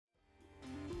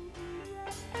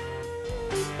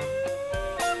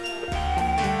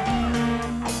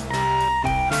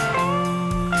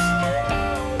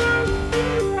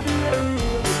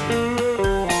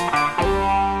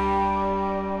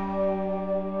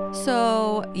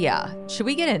So, yeah. Should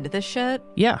we get into this shit?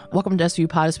 Yeah. Welcome to SU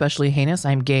Pod Especially Heinous.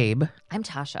 I'm Gabe. I'm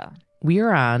Tasha. We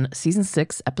are on Season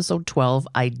 6, Episode 12,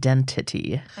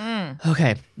 Identity.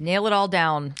 Okay. Nail it all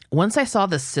down. Once I saw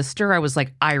the sister, I was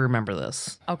like, I remember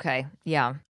this. Okay.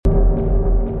 Yeah.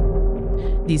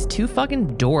 These two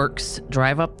fucking dorks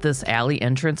drive up this alley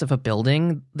entrance of a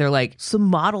building. They're like, some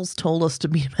models told us to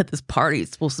meet them at this party.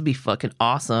 It's supposed to be fucking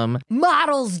awesome.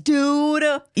 Models, dude.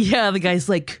 Yeah, the guy's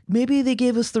like, maybe they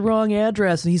gave us the wrong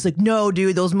address. And he's like, no,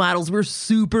 dude, those models were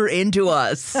super into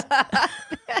us.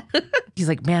 He's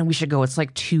like, man, we should go. It's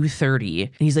like 2:30.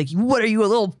 And he's like, what are you, a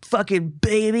little fucking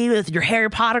baby with your Harry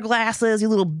Potter glasses, you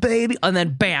little baby? And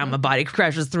then bam, my body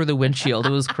crashes through the windshield. It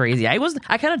was crazy. I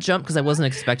kind of jumped because I wasn't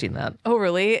expecting that. Oh,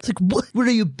 really? It's like, what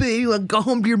are you, baby? You want to go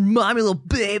home to your mom, you little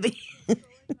baby?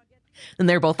 And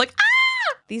they're both like,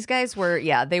 ah! These guys were,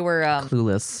 they were...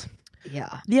 clueless.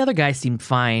 Yeah. The other guy seemed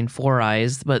fine, 4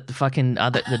 eyes, but the fucking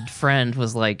the friend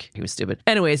was like, he was stupid.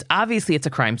 Anyways, obviously it's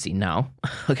a crime scene now.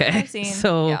 Okay. Crime scene.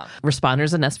 So yeah.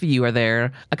 Responders and SVU are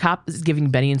there. A cop is giving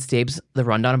Benny and Stabes the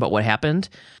rundown about what happened.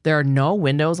 There are no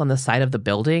windows on the side of the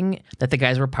building that the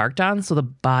guys were parked on, so the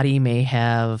body may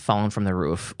have fallen from the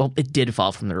roof. Well, it did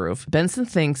fall from the roof. Benson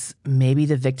thinks maybe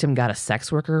the victim got a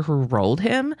sex worker who rolled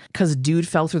him because dude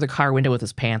fell through the car window with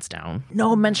his pants down.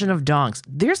 No mention of dongs.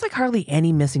 There's like hardly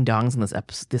any missing dongs in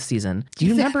this season. Do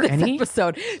you remember any?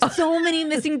 Episode. So many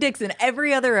missing dicks in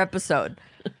every other episode.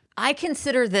 I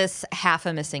consider this half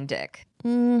a missing dick.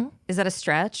 Is that a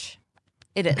stretch?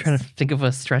 It is. I'm trying to think of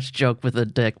a stretch joke with a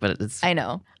dick, but it's... I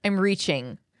know. I'm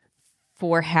reaching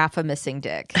for half a missing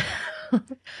dick.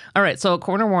 All right, so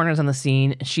Coroner Warner's on the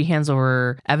scene. She hands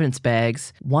over evidence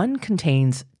bags. One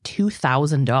contains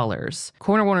 $2,000.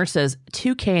 Coroner Warner says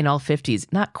 $2K in all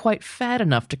 50s, not quite fat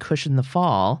enough to cushion the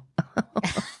fall.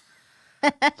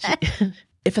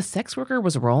 If a sex worker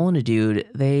was rolling a dude,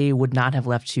 they would not have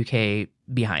left $2K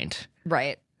behind.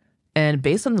 Right. And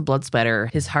based on the blood splatter,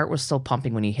 his heart was still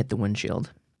pumping when he hit the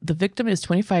windshield. The victim is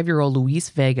 25-year-old Luis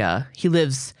Vega. He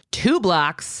lives 2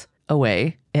 blocks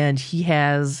away, and he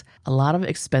has a lot of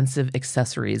expensive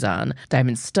accessories on.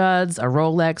 Diamond studs, a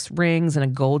Rolex, rings, and a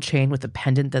gold chain with a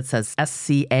pendant that says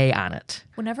SCA on it.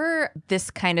 Whenever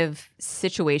this kind of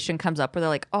situation comes up where they're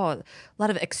like, oh, a lot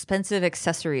of expensive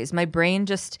accessories, my brain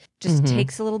just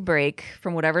takes a little break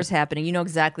from whatever's happening. You know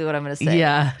exactly what I'm going to say.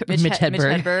 Yeah, Mitch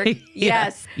Hedberg. Hedberg.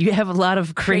 Yes. Yeah. You have a lot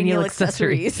of cranial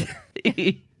accessories.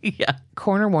 Yeah.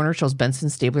 Coroner Warner shows Benson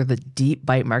Stabler the deep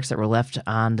bite marks that were left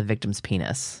on the victim's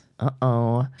penis.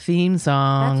 Uh-oh. Theme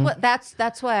song.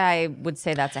 That's why I would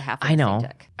say that's a half a I know.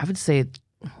 dick. I would say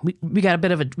we got a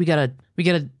bit of a bit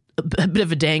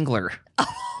of a dangler. I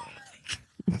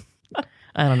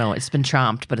don't know. It's been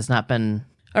chomped, but it's not been.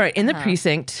 All right, in the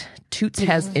precinct, Toots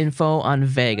has info on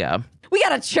Vega. We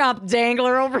got a chopped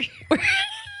dangler over here.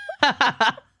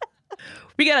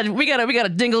 we got a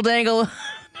dingle dangle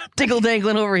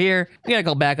dangling over here. We gotta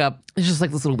go back up. It's just like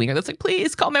this little winger that's like,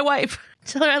 please call my wife.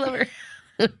 Tell her I love her.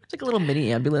 It's like a little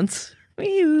mini ambulance.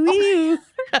 Oh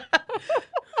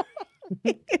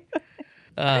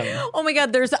my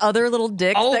God, there's other little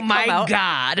dicks that come out. Oh my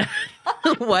God.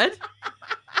 What?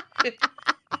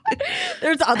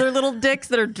 There's other little dicks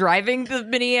that are driving the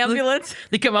mini ambulance.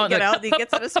 They come out and get out. He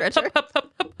gets on a stretcher.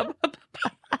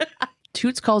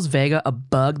 Toots calls Vega a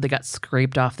bug that got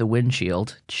scraped off the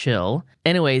windshield. Chill.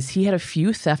 Anyways, he had a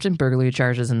few theft and burglary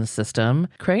charges in the system.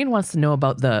 Cragen wants to know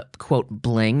about the, quote,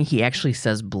 bling. He actually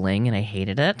says bling, and I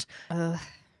hated it.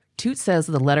 Toots says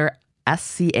the letter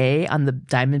SCA on the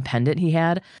diamond pendant he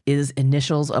had is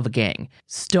initials of a gang.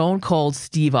 Stone Cold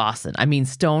Steve Austin. I mean,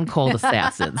 Stone Cold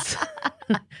Assassins.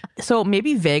 So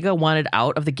maybe Vega wanted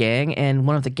out of the gang and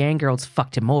one of the gang girls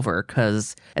fucked him over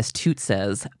because, as Toots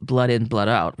says, blood in, blood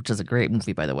out, which is a great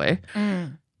movie, by the way.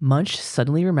 Munch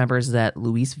suddenly remembers that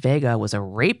Luis Vega was a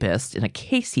rapist in a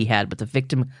case he had, but the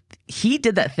victim, he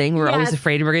did that thing we're always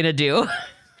afraid we're going to do.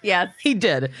 Yeah, he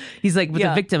did. He's like, with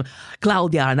the victim,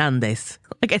 Claudia Hernandez.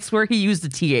 Like, I swear he used the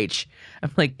TH. I'm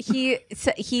like... He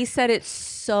said it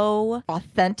so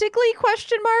authentically, ?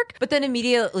 But then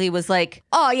immediately was like,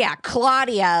 oh yeah,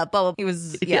 Claudia. Blah, blah. He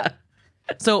was, yeah.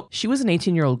 So she was an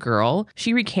 18-year-old girl.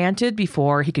 She recanted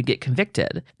before he could get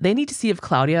convicted. They need to see if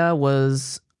Claudia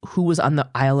was who was on the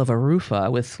Isle of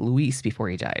Arufa with Luis before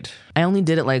he died. I only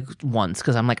did it like once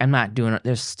because I'm like, I'm not doing it.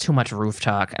 There's too much roof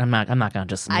talk. I'm not gonna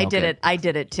just milk I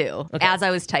did it too. Okay. As I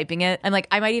was typing it, I'm like,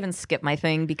 I might even skip my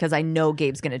thing because I know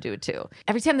Gabe's gonna do it too.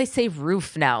 Every time they say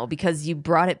roof now because you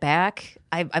brought it back,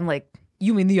 I'm like,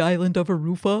 you mean the island of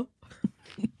Arufa?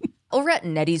 Over at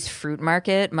Nettie's Fruit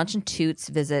Market, Munch and Toots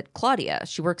visit Claudia.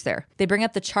 She works there. They bring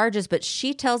up the charges, but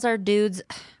she tells our dudes,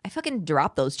 I fucking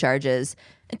dropped those charges.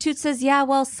 And Toots says, yeah,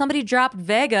 well, somebody dropped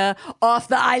Vega off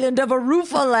the island of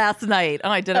Arufa last night. Oh,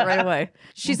 I did it right away.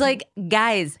 She's like,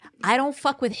 guys, I don't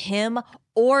fuck with him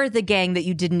or the gang that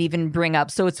you didn't even bring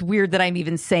up. So it's weird that I'm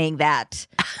even saying that.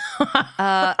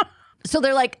 So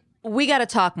they're like, we got to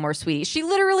talk more, sweetie. She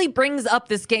literally brings up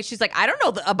this gang. She's like, I don't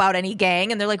know about any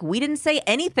gang. And they're like, we didn't say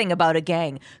anything about a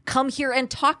gang. Come here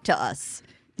and talk to us.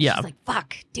 Yeah. She's like,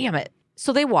 fuck, damn it.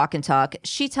 So they walk and talk.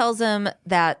 She tells him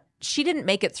that she didn't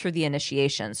make it through the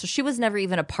initiation. So she was never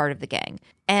even a part of the gang.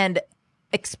 And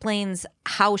explains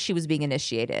how she was being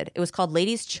initiated. It was called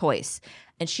Lady's Choice.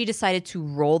 And she decided to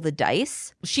roll the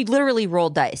dice. She literally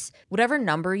rolled dice. Whatever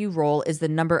number you roll is the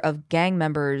number of gang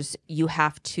members you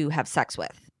have to have sex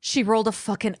with. She rolled a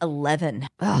fucking 11.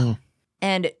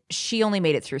 And she only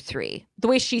made it through 3. The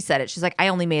way she said it, she's like, I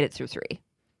only made it through 3.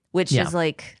 Which is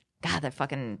like, God, that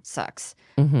fucking sucks.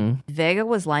 Vega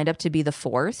was lined up to be the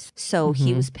 4th, so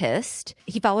he was pissed.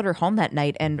 He followed her home that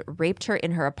night and raped her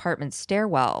in her apartment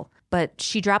stairwell. But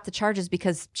she dropped the charges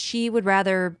because she would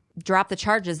rather drop the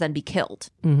charges than be killed.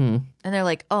 And they're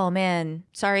like, oh, man,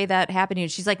 sorry that happened to you.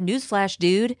 She's like, newsflash,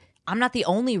 dude. I'm not the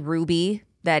only Ruby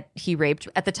that he raped.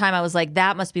 At the time, I was like,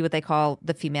 that must be what they call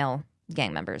the female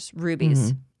gang members,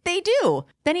 rubies. They do.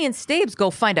 Benny and Stabes go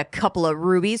find a couple of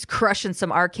rubies crushing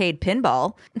some arcade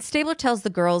pinball. And Stabler tells the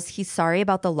girls he's sorry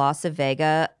about the loss of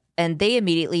Vega, and they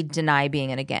immediately deny being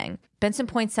in a gang. Benson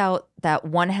points out that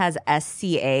one has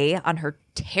SCA on her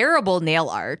terrible nail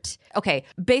art. Okay,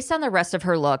 based on the rest of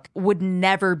her look, would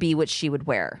never be what she would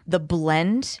wear. The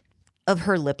blend of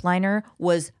her lip liner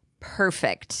was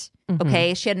perfect.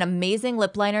 Okay, she had an amazing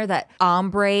lip liner that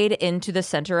ombre'd into the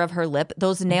center of her lip.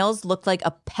 Those nails looked like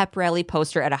a pep rally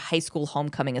poster at a high school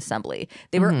homecoming assembly.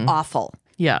 They were awful.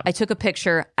 Yeah. I took a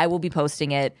picture. I will be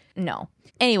posting it. No.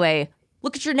 Anyway,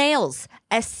 look at your nails.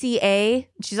 SCA.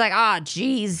 She's like,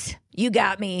 geez, you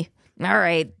got me. All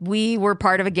right, we were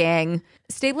part of a gang.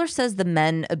 Stabler says the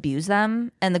men abuse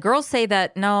them, and the girls say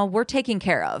that, no, we're taken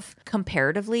care of.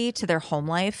 Comparatively to their home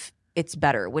life, it's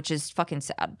better, which is fucking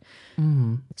sad.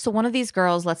 So one of these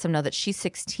girls lets them know that she's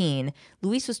 16.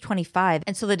 Luis was 25.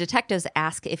 And so the detectives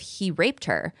ask if he raped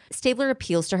her. Stabler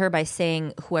appeals to her by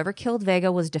saying, whoever killed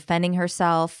Vega was defending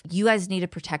herself. You guys need to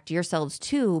protect yourselves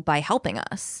too by helping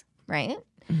us, right?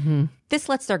 This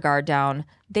lets their guard down.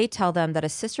 They tell them that a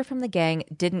sister from the gang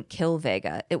didn't kill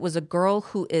Vega. It was a girl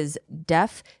who is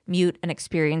deaf, mute, and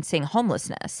experiencing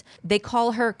homelessness. They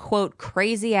call her, quote,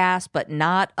 crazy ass, but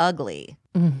not ugly.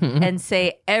 And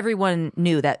say everyone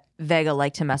knew that Vega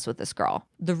liked to mess with this girl.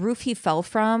 The roof he fell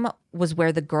from was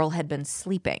where the girl had been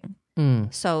sleeping.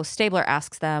 So Stabler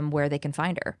asks them where they can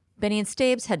find her. Benny and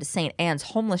Stabes head to St. Anne's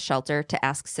homeless shelter to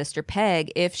ask Sister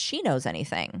Peg if she knows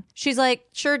anything. She's like,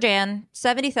 sure, Jan,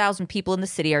 70,000 people in the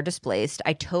city are displaced.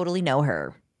 I totally know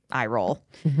her. Eye roll.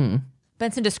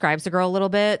 Benson describes the girl a little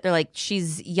bit. They're like,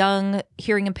 she's young,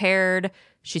 hearing impaired,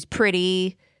 she's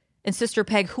pretty. And Sister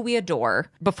Peg, who we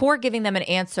adore, before giving them an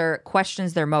answer,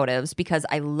 questions their motives because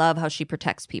I love how she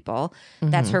protects people.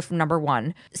 That's her number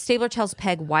one. Stabler tells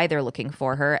Peg why they're looking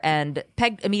for her, and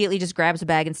Peg immediately just grabs a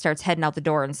bag and starts heading out the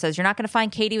door and says, you're not going to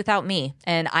find Katie without me,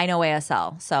 and I know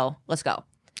ASL, so let's go.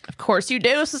 Of course you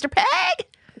do, Sister Peg.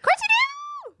 Of course you do.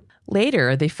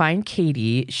 Later, they find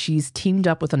Katie. She's teamed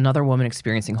up with another woman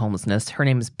experiencing homelessness. Her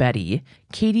name is Betty.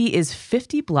 Katie is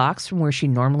 50 blocks from where she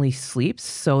normally sleeps,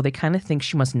 so they kind of think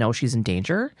she must know she's in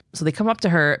danger. So they come up to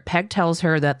her. Peg tells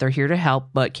her that they're here to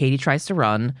help, but Katie tries to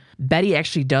run. Betty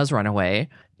actually does run away.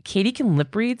 Katie can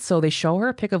lip read, so they show her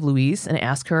a pic of Luis and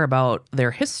ask her about their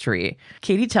history.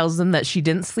 Katie tells them that she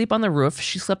didn't sleep on the roof.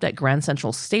 She slept at Grand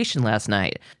Central Station last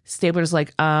night. Stabler's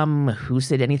like, who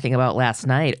said anything about last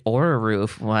night or a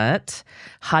roof? What?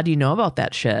 How do you know about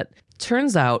that shit?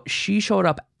 Turns out she showed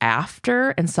up after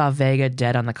and saw Vega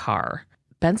dead on the car.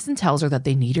 Benson tells her that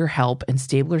they need her help, and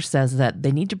Stabler says that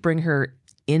they need to bring her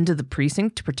into the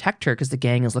precinct to protect her because the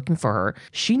gang is looking for her.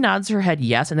 She nods her head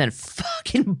yes and then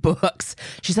fucking books.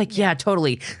 She's like, yeah,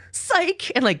 totally.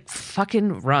 Psych. And like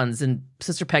fucking runs. And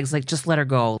Sister Peg's like, just let her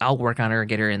go. I'll work on her and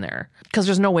get her in there. Because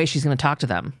there's no way she's going to talk to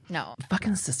them. No.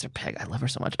 Fucking Sister Peg. I love her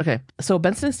so much. Okay. So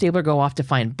Benson and Stabler go off to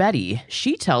find Betty.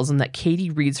 She tells them that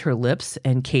Katie reads her lips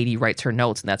and Katie writes her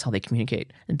notes, and that's how they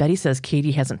communicate. And Betty says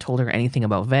Katie hasn't told her anything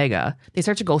about Vega. They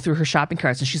start to go through her shopping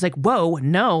carts, and she's like, whoa,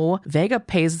 no. Vega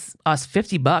pays us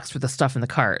 $50 for the stuff in the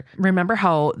cart. Remember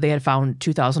how they had found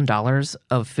 $2,000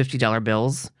 of $50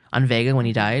 bills on Vega when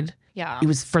he died? Yeah. It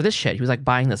was for this shit. He was like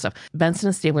buying this stuff. Benson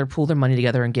and Stabler pooled their money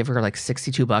together and give her like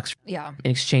 $62 Yeah.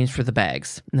 in exchange for the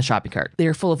bags in the shopping cart. They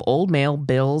are full of old mail,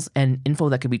 bills, and info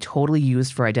that could be totally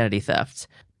used for identity theft.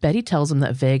 Betty tells him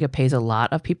that Vega pays a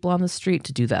lot of people on the street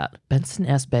to do that. Benson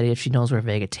asks Betty if she knows where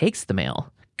Vega takes the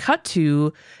mail. Cut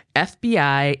to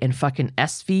FBI and fucking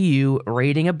SVU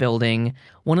raiding a building.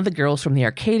 One of the girls from the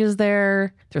arcade is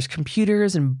there. There's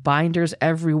computers and binders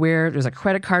everywhere. There's a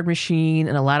credit card machine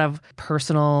and a lot of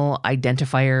personal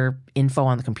identifier info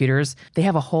on the computers. They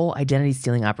have a whole identity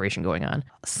stealing operation going on.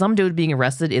 Some dude being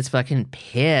arrested is fucking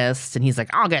pissed, and he's like,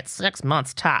 I'll get 6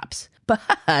 months tops.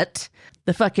 But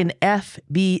the fucking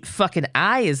FB fucking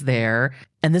I is there,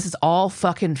 and this is all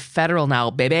fucking federal now,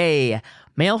 baby.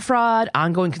 Mail fraud,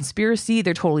 ongoing conspiracy,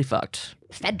 they're totally fucked.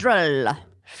 Federal.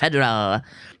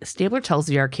 Stabler tells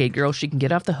the arcade girl she can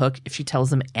get off the hook if she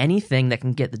tells him anything that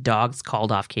can get the dogs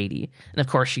called off Katie. And of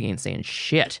course, she ain't saying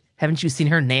shit. Haven't you seen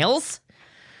her nails?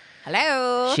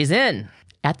 Hello. She's in.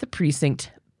 At the precinct,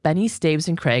 Benny, Staves,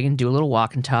 and Cragen do a little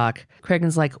walk and talk.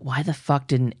 Cragen's like, why the fuck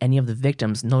didn't any of the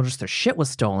victims notice their shit was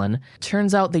stolen?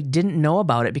 Turns out they didn't know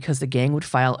about it because the gang would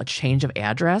file a change of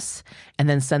address and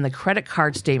then send the credit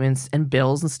card statements and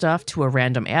bills and stuff to a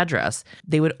random address.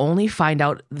 They would only find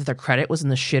out that their credit was in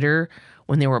the shitter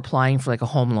when they were applying for like a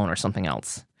home loan or something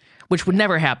else, which would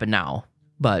never happen now.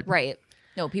 But Right.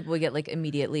 No, people would get like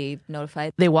immediately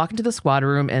notified. they walk into the squad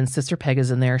room and Sister Peg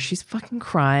is in there. She's fucking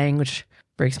crying, which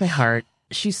breaks my heart.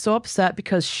 She's so upset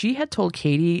because she had told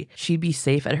Katie she'd be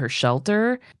safe at her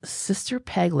shelter. Sister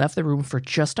Peg left the room for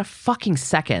just a fucking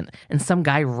second, and some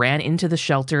guy ran into the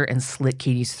shelter and slit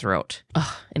Katie's throat.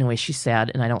 Ugh, anyway, she's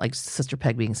sad, and I don't like Sister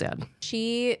Peg being sad.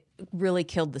 She really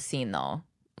killed the scene, though.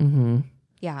 Mm-hmm.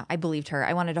 Yeah, I believed her.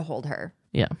 I wanted to hold her.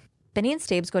 Yeah. Benny and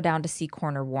Stabes go down to see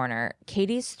Coroner Warner.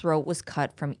 Katie's throat was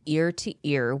cut from ear to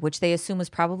ear, which they assume was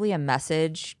probably a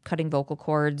message. Cutting vocal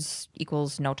cords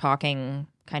equals no talking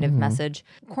kind of message.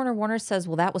 Coroner Warner says,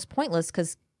 well, that was pointless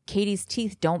because Katie's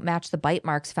teeth don't match the bite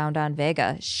marks found on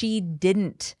Vega. She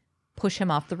didn't push him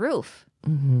off the roof.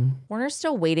 Warner's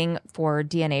still waiting for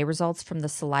DNA results from the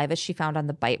saliva she found on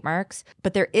the bite marks,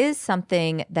 but there is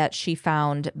something that she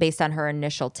found based on her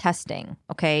initial testing,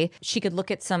 okay? She could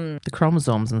look at some... The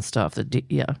chromosomes and stuff.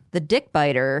 Yeah. The dick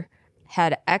biter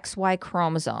had XY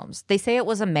chromosomes. They say it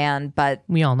was a man, but...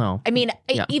 We all know. I mean,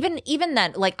 even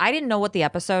then, like, I didn't know what the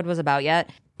episode was about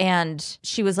yet. And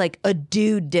she was like, a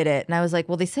dude did it. And I was like,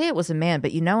 well, they say it was a man,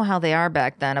 but you know how they are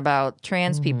back then about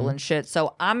trans people and shit.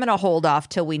 So I'm going to hold off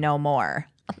till we know more.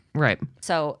 Right.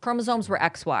 So chromosomes were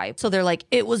XY. So they're like,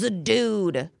 it was a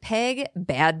dude. Peg,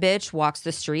 bad bitch, walks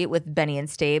the street with Benny and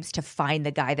Stabes to find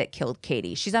the guy that killed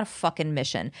Katie. She's on a fucking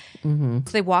mission. So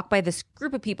they walk by this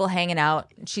group of people hanging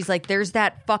out. She's like, there's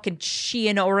that fucking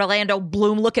Sheehan Orlando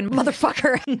Bloom looking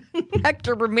motherfucker.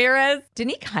 Hector Ramirez.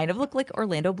 Didn't he kind of look like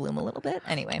Orlando Bloom a little bit?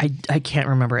 Anyway. I can't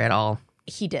remember at all.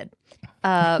 He did.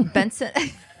 Benson.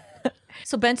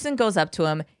 So Benson goes up to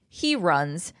him. He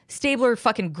runs. Stabler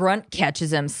fucking grunt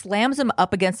catches him, slams him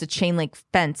up against a chain link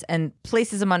fence, and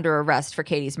places him under arrest for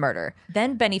Katie's murder.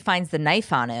 Then Benny finds the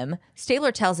knife on him.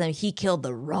 Stabler tells him he killed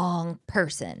the wrong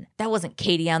person. That wasn't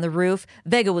Katie on the roof.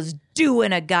 Vega was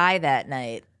doing a guy that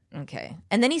night. Okay.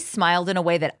 And then he smiled in a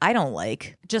way that I don't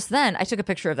like. Just then, I took a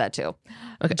picture of that too.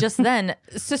 Okay. Just then,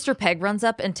 Sister Peg runs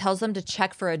up and tells them to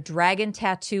check for a dragon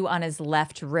tattoo on his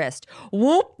left wrist.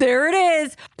 Whoop, there it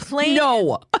is. Plain.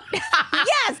 No.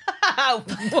 Yes.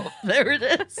 Whoop, there it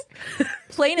is.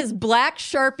 Plain as black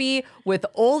Sharpie with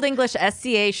Old English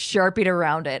SCA Sharpied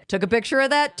around it. Took a picture of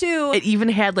that too. It even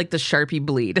had like the Sharpie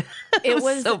bleed. It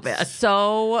was so bad.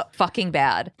 So fucking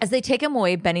bad. As they take him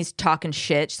away, Benny's talking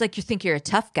shit. She's like, you think you're a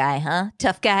tough guy, huh?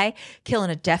 Tough guy? Killing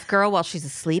a deaf girl while she's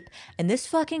asleep? And this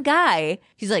fucking guy,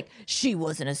 he's like, she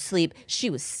wasn't asleep. She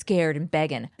was scared and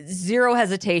begging. Zero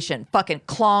hesitation. Fucking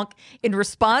clonk. In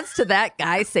response to that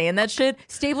guy saying that shit,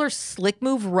 Stabler's slick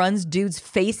move runs dude's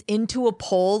face into a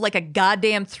pole like a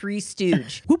goddamn Three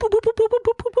Stooge. Whoop, whoop, whoop, whoop, whoop,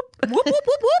 whoop, whoop, whoop. Whoop, whoop,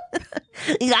 whoop,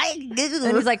 whoop.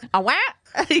 And he's like, ah, wah.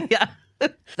 Yeah.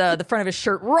 The front of his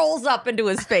shirt rolls up into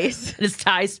his face. His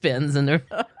tie spins and they're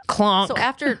clonk. So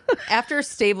after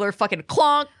Stabler fucking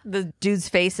clonk the dude's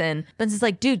face in, Benson's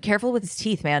like, dude, careful with his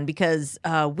teeth, man, because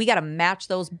we got to match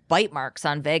those bite marks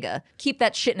on Vega. Keep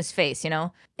that shit in his face, you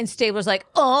know? And Stabler's like,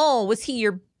 oh, was he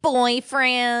your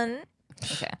boyfriend?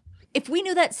 Okay. If we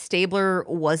knew that Stabler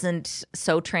wasn't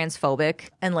so transphobic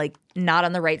and like not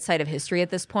on the right side of history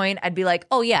at this point, I'd be like,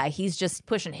 oh yeah, he's just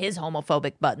pushing his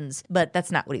homophobic buttons. But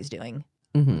that's not what he's doing.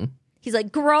 Mm-hmm. He's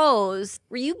like, gross.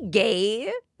 Were you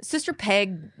gay? Sister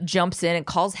Peg jumps in and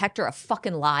calls Hector a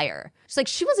fucking liar. She's like,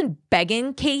 she wasn't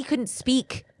begging. Katie couldn't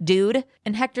speak, dude.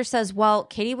 And Hector says, well,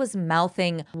 Katie was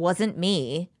mouthing, wasn't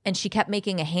me. And she kept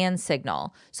making a hand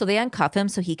signal. So they uncuff him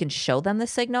so he can show them the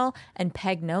signal. And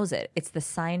Peg knows it. It's the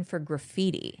sign for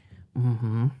graffiti.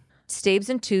 Mm-hmm. Stabes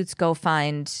and Toots go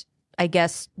find, I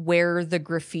guess, where the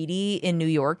graffiti in New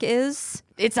York is.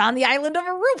 It's on the island of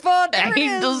Arufa. There it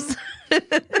is. There's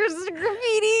the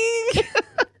graffiti.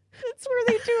 That's where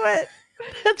they do it.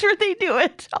 That's where they do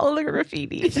it. All the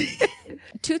graffiti.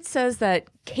 Toots says that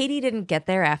Katie didn't get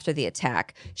there after the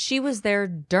attack. She was there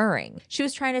during. She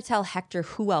was trying to tell Hector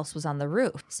who else was on the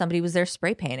roof. Somebody was there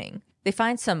spray painting. They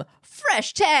find some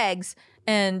fresh tags,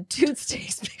 and Toots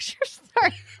takes pictures.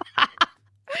 Sorry.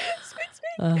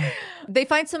 They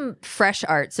find some fresh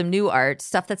art, some new art,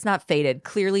 stuff that's not faded,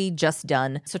 clearly just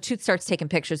done. So Toots starts taking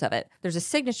pictures of it. There's a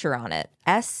signature on it,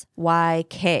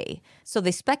 SYK. So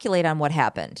they speculate on what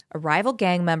happened. A rival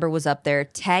gang member was up there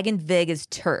tagging Vega's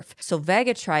turf. So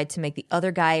Vega tried to make the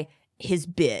other guy his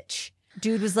bitch.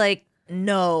 Dude was like,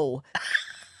 no.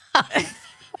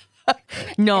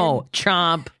 No,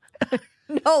 chomp.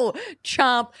 No,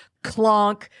 chomp,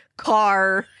 clonk,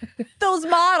 car, those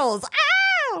models.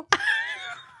 Ow!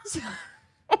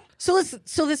 So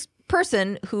this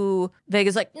person who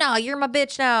Vega's like, no, you're my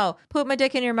bitch now. Put my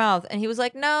dick in your mouth. And he was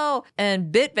like, no.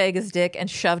 And bit Vega's dick and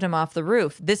shoved him off the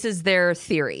roof. This is their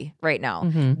theory right now.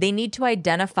 Mm-hmm. They need to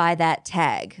identify that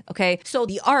tag. Okay. So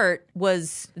the art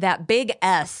was that big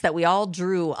S that we all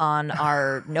drew on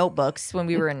our notebooks when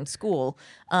we were in school.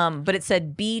 But it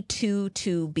said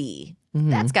B22B. Mm-hmm.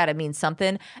 That's got to mean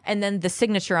something. And then the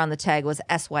signature on the tag was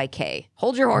SYK.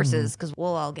 Hold your horses, because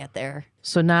we'll all get there.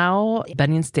 So now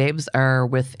Benny and Stabes are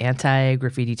with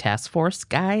Anti-Graffiti Task Force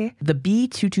guy. The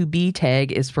B22B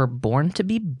tag is for Born to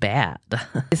be Bad.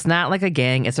 It's not like a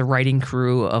gang. It's a writing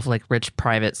crew of like rich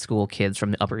private school kids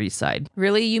from the Upper East Side.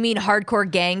 Really? You mean hardcore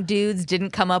gang dudes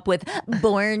didn't come up with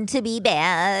Born to be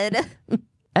Bad?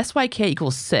 SYK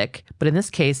equals sick, but in this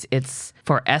case, it's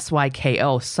for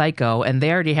SYKO, psycho, and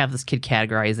they already have this kid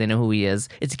categorized. They know who he is.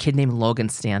 It's a kid named Logan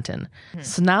Stanton.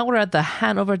 So now we're at the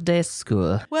Hanover Day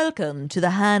School. Welcome to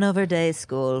the Hanover Day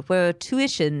School, where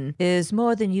tuition is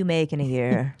more than you make in a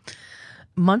year.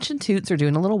 Munch and Toots are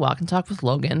doing a little walk and talk with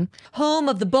Logan. Home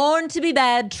of the Born to be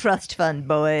Bad Trust Fund,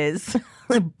 boys.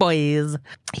 Boys.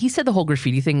 He said the whole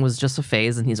graffiti thing was just a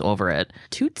phase and he's over it.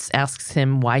 Toots asks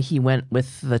him why he went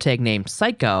with the tag name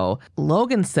Psycho.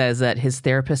 Logan says that his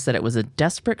therapist said it was a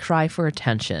desperate cry for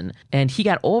attention and he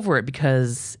got over it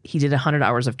because he did 100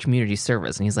 hours of community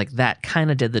service and he's like, that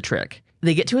kind of did the trick.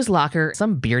 They get to his locker.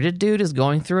 Some bearded dude is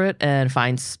going through it and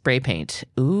finds spray paint.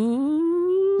 Ooh.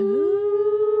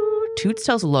 Toots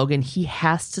tells Logan he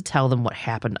has to tell them what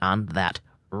happened on that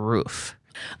roof.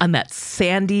 On that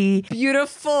sandy,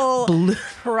 beautiful,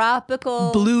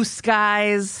 tropical, blue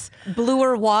skies,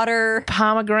 bluer water,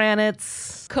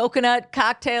 pomegranates, coconut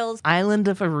cocktails, island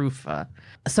of Arufa.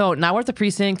 So now we're at the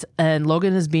precinct and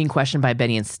Logan is being questioned by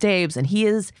Benny and Stabes and he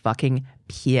is fucking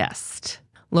pissed.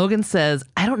 Logan says,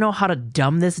 I don't know how to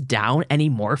dumb this down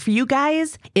anymore for you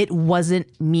guys. It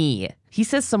wasn't me. He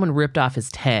says someone ripped off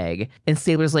his tag and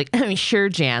Stabler's like, sure,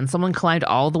 Jan, someone climbed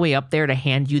all the way up there to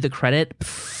hand you the credit.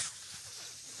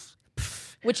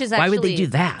 Which is actually... Why would they do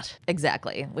that?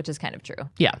 Exactly, which is kind of true.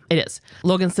 Yeah, it is.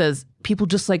 Logan says, people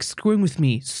just like screwing with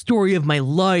me. Story of my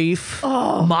life.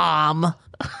 Oh. Mom.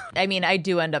 I mean, I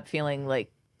do end up feeling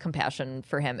like compassion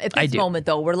for him. At this moment,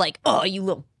 though, we're like, oh, you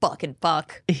little fucking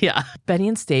fuck. Yeah. Benny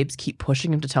and Stabes keep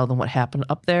pushing him to tell them what happened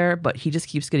up there, but he just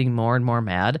keeps getting more and more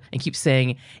mad and keeps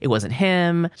saying it wasn't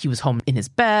him. He was home in his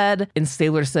bed. And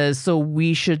Stabler says, so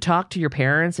we should talk to your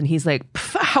parents. And he's like,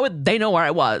 how would they know where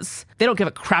I was? They don't give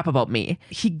a crap about me.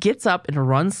 He gets up and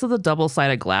runs to the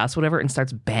double-sided glass, whatever, and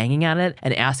starts banging on it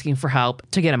and asking for help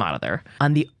to get him out of there.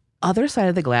 On the other side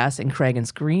of the glass in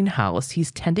Cragen's greenhouse,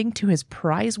 he's tending to his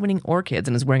prize-winning orchids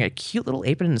and is wearing a cute little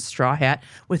apron and a straw hat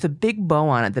with a big bow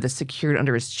on it that is secured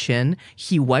under his chin.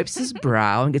 He wipes his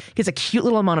brow and gets a cute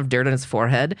little amount of dirt on his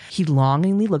forehead. He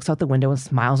longingly looks out the window and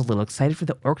smiles a little, excited for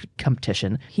the orchid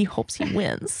competition. He hopes he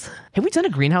wins. Have we done a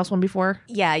greenhouse one before?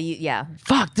 Yeah, yeah.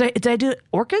 Fuck, did I do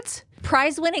orchids?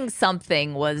 Prize-winning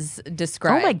something was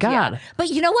described. Oh my God. Yeah. But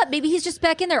you know what? Maybe he's just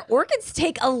back in there. Orchids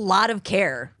take a lot of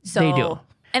care. So. They do.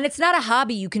 And it's not a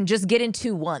hobby you can just get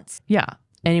into once. Yeah.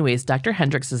 Anyways, Dr.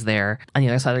 Hendricks is there on the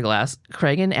other side of the glass.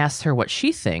 Cragen asks her what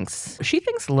she thinks. She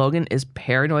thinks Logan is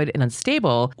paranoid and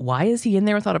unstable. Why is he in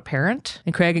there without a parent?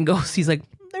 And Cragen goes, he's like,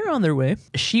 they're on their way.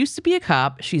 She used to be a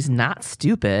cop. She's not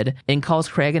stupid and calls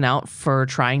Cragen out for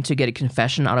trying to get a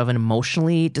confession out of an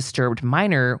emotionally disturbed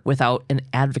minor without an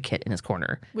advocate in his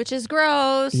corner. Which is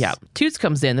gross. Yeah. Toots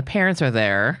comes in. The parents are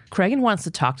there. Cragen wants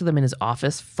to talk to them in his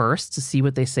office first to see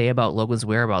what they say about Logan's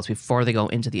whereabouts before they go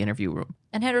into the interview room.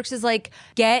 And Hendricks is like,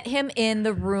 get him in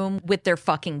the room with their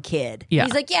fucking kid. Yeah.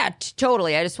 He's like, yeah,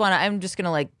 totally. I'm just going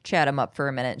to like chat him up for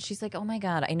a minute. And she's like, oh my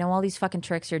God, I know all these fucking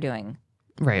tricks you're doing.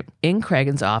 Right. In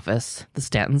Cragen's office, the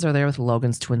Stantons are there with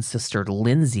Logan's twin sister,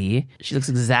 Lindsay. She looks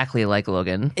exactly like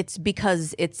Logan. It's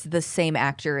because it's the same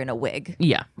actor in a wig.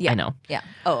 Yeah. I know. Yeah.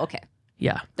 Oh, okay.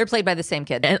 Yeah. They're played by the same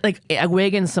kid. And like a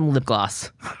wig and some lip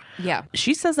gloss. Yeah.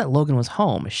 She says that Logan was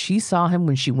home. She saw him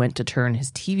when she went to turn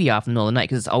his TV off in the middle of the night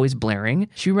because it's always blaring.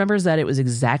 She remembers that it was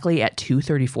exactly at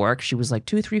 2:34. She was like,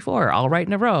 2, 3, 4, all right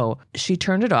in a row. She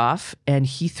turned it off and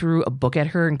he threw a book at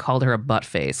her and called her a butt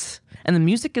face. And the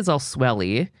music is all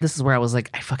swelly. This is where I was like,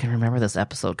 I fucking remember this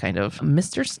episode, kind of.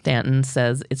 Mr. Stanton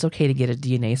says it's okay to get a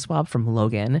DNA swab from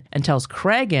Logan and tells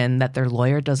Cragen that their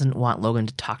lawyer doesn't want Logan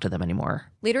to talk to them anymore.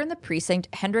 Later in the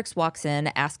precinct, Hendricks walks in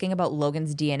asking about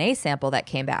Logan's DNA sample that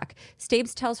came back.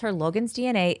 Staves tells her Logan's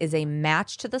DNA is a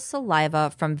match to the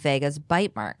saliva from Vega's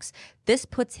bite marks. This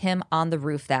puts him on the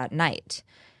roof that night.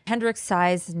 Hendricks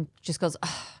sighs and just goes, ugh.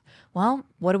 Well,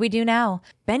 what do we do now?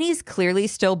 Benny's clearly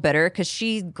still bitter because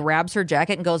she grabs her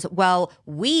jacket and goes, well,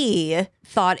 we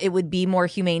thought it would be more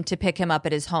humane to pick him up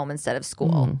at his home instead of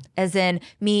school. As in,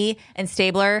 me and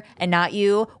Stabler and not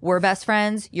you, we're best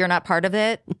friends. You're not part of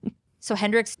it. So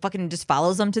Hendricks fucking just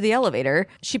follows them to the elevator.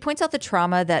 She points out the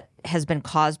trauma that has been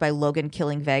caused by Logan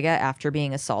killing Vega after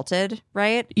being assaulted,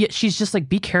 right? Yeah, she's just like,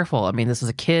 be careful. I mean, this is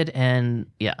a kid and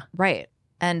yeah. Right.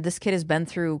 And this kid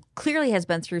clearly has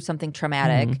been through something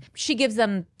traumatic. She gives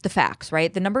them the facts,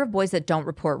 right? The number of boys that don't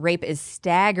report rape is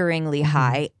staggeringly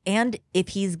high. And if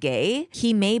he's gay,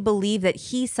 he may believe that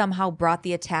he somehow brought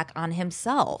the attack on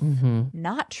himself.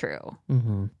 Not true.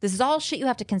 This is all shit you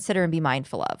have to consider and be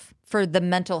mindful of for the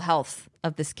mental health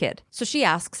of this kid. So she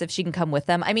asks if she can come with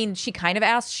them. I mean, she kind of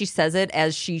asks. She says it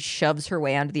as she shoves her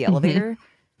way onto the elevator.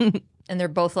 And they're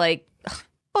both like,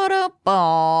 let's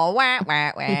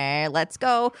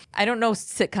go. I don't know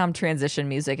sitcom transition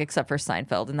music except for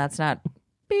Seinfeld, and that's not.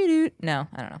 No,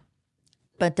 I don't know.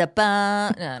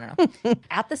 No, I don't know.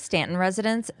 At the Stanton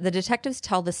residence, the detectives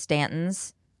tell the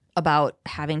Stantons about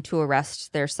having to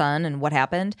arrest their son and what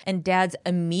happened, and Dad's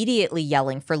immediately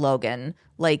yelling for Logan,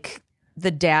 like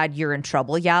the dad "you're in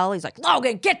trouble" yell. He's like,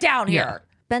 Logan, get down here. Yeah.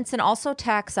 Benson also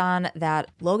tacks on that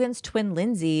Logan's twin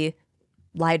Lindsay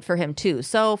lied for him too.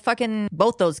 So fucking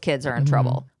both those kids are in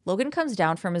trouble. Logan comes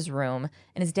down from his room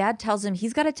and his dad tells him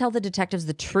he's got to tell the detectives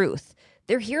the truth.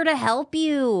 They're here to help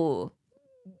you.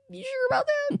 You sure about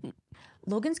that?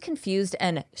 Logan's confused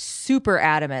and super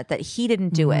adamant that he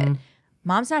didn't do it.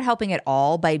 Mom's not helping at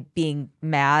all by being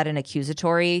mad and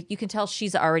accusatory. You can tell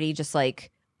she's already just like,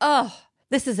 oh,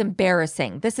 this is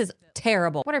embarrassing. This is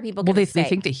terrible. What are people going to say? They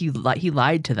think that he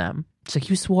lied to them. It's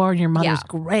like, you swore in your mother's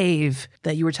grave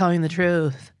that you were telling the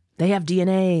truth. They have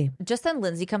DNA. Just then,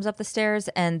 Lindsay comes up the stairs,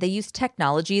 and they use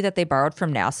technology that they borrowed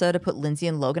from NASA to put Lindsay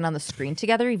and Logan on the screen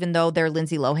together, even though they're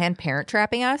Lindsay Lohan parent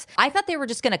trapping us. I thought they were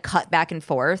just going to cut back and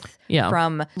forth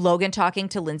from Logan talking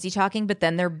to Lindsay talking, but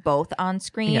then they're both on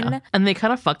screen. Yeah. And they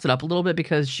kind of fucked it up a little bit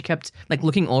because she kept like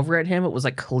looking over at him. It was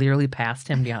like clearly past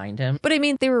him, behind him. But I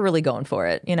mean, they were really going for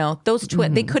it. You know, those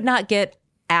twins, they could not get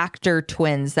actor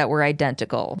twins that were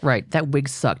identical. Right. That wig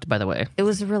sucked, by the way. It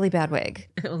was a really bad wig.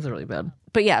 It was really bad.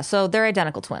 But yeah, so they're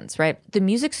identical twins, right? The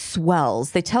music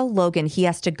swells. They tell Logan he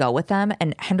has to go with them.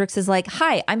 And Hendricks is like,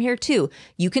 hi, I'm here too.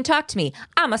 You can talk to me.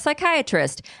 I'm a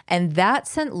psychiatrist. And that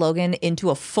sent Logan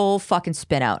into a full fucking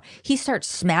spin out. He starts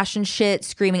smashing shit,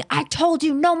 screaming, I told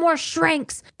you, no more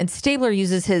shrinks. And Stabler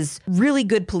uses his really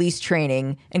good police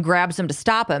training and grabs him to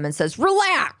stop him and says,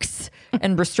 relax,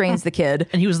 and restrains the kid.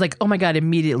 And he was like, oh my God,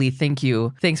 immediately, thank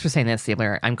you. Thanks for saying that,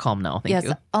 Stabler. I'm calm now. Thank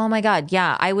you. Oh my God.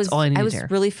 Yeah, I was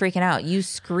really freaking out. You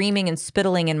screaming and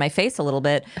spittling in my face a little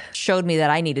bit showed me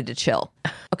that I needed to chill.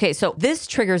 Okay, so this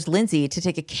triggers Lindsay to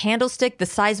take a candlestick the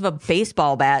size of a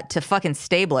baseball bat to fucking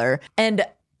Stabler. And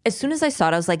as soon as I saw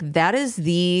it, I was like, that is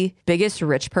the biggest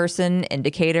rich person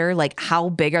indicator. Like, how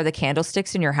big are the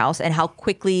candlesticks in your house and how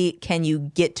quickly can you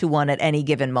get to one at any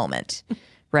given moment?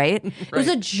 right? It was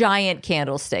a giant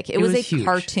candlestick. It was a huge.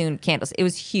 cartoon candlestick. It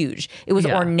was huge. It was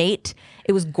ornate.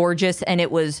 It was gorgeous, and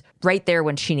it was right there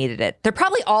when she needed it. They're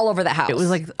probably all over the house. It was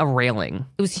like a railing.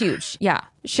 It was huge. Yeah.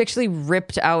 She actually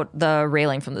ripped out the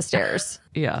railing from the stairs.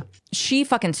 Yeah. She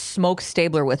fucking smokes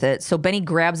Stabler with it. So Benny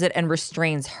grabs it and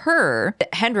restrains her.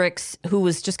 Hendrix, who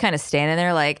was just kind of standing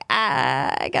there like,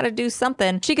 I got to do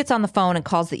something. She gets on the phone and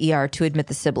calls the ER to admit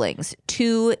the siblings,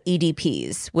 2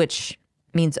 EDPs, which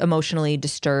means emotionally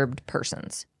disturbed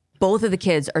persons. Both of the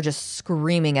kids are just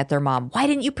screaming at their mom. Why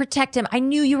didn't you protect him? I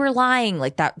knew you were lying.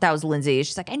 Like that was Lindsay.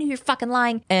 She's like, I knew you're fucking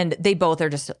lying. And they both are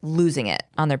just losing it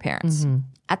on their parents.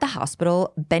 At the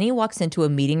hospital, Benny walks into a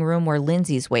meeting room where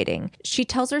Lindsay's waiting. She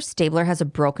tells her Stabler has a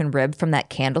broken rib from that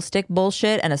candlestick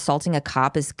bullshit and assaulting a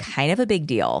cop is kind of a big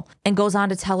deal. And goes on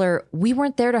to tell her, we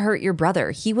weren't there to hurt your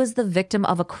brother. He was the victim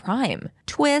of a crime.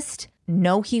 Twist.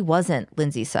 No, he wasn't,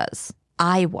 Lindsay says.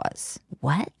 I was.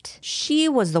 What? She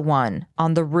was the one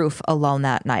on the roof alone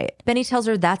that night. Benny tells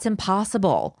her that's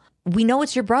impossible. We know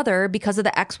it's your brother because of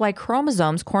the XY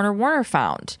chromosomes Corner Warner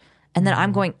found. And then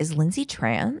I'm going, is Lindsay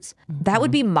trans? That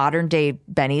would be modern day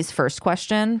Benny's first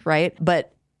question, right?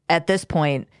 But at this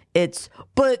point, it's,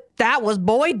 but that was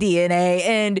boy DNA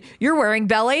and you're wearing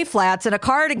ballet flats and a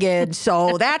cardigan,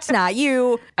 so that's not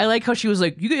you. I like how she was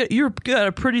like, you got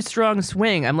a pretty strong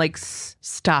swing. I'm like,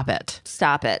 stop it.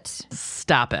 Stop it.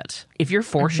 Stop it. If you're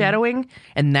foreshadowing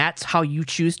and that's how you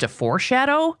choose to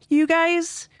foreshadow, you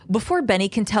guys. Before Benny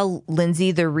can tell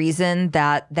Lindsay the reason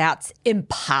that that's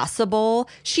impossible,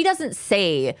 she doesn't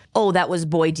say, oh, that was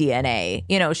boy DNA.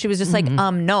 You know, she was just like,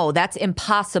 no, that's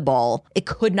impossible. It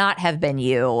could not have been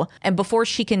you. And before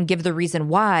she can give the reason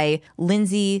why,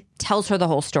 Lindsay tells her the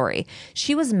whole story.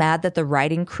 She was mad that the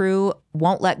writing crew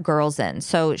won't let girls in.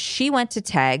 So she went to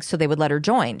tag so they would let her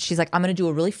join. She's like, I'm going to do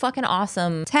a really fucking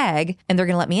awesome tag and they're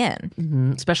going to let me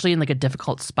in. Especially in like a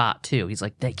difficult spot too. He's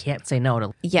like, they can't say no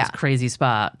to this crazy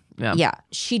spot. Yeah.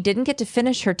 She didn't get to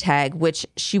finish her tag, which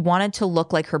she wanted to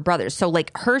look like her brother's. So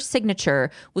like her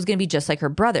signature was going to be just like her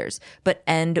brother's, but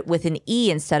end with an E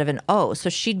instead of an O. So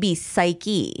she'd be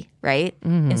Psyche, right?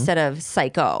 Instead of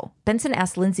Psycho. Benson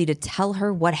asked Lindsay to tell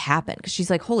her what happened because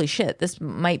she's like, holy shit, this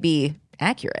might be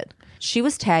accurate. She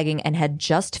was tagging and had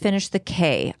just finished the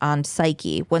K on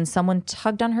Psyche when someone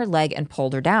tugged on her leg and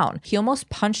pulled her down. He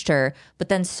almost punched her, but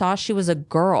then saw she was a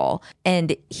girl.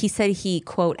 And he said he,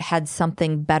 quote, had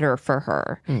something better for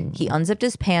her. He unzipped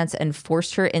his pants and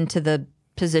forced her into the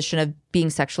position of being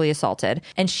sexually assaulted.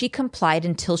 And she complied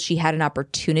until she had an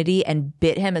opportunity and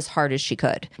bit him as hard as she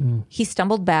could. He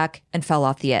stumbled back and fell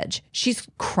off the edge. She's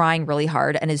crying really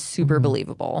hard and is super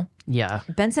believable. Yeah.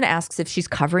 Benson asks if she's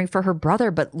covering for her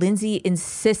brother, but Lindsay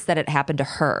insists that it happened to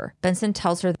her. Benson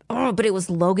tells her, oh, but it was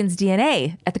Logan's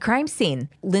DNA at the crime scene.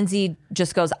 Lindsay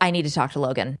just goes, I need to talk to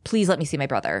Logan. Please let me see my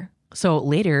brother. So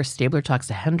later, Stabler talks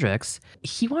to Hendrix.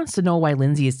 He wants to know why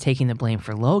Lindsay is taking the blame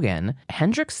for Logan.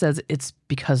 Hendrix says it's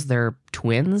because they're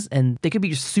twins and they could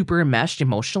be super enmeshed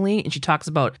emotionally. And she talks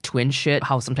about twin shit,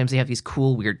 how sometimes they have these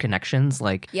cool, weird connections,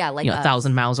 like, you know,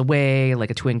 1,000 miles away,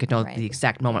 like a twin could know the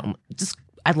exact moment. Just,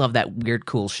 I love that weird,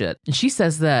 cool shit. And she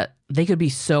says that they could be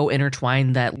so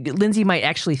intertwined that Lindsay might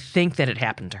actually think that it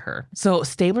happened to her. So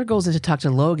Stabler goes in to talk to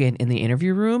Logan in the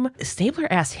interview room. Stabler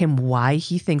asks him why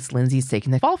he thinks Lindsay's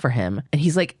taking the fall for him. And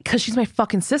he's like, because she's my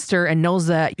fucking sister and knows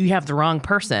that you have the wrong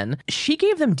person. She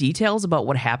gave them details about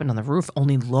what happened on the roof.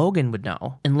 Only Logan would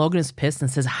know. And Logan is pissed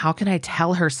and says, how can I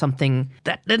tell her something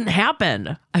that didn't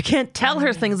happen? I can't tell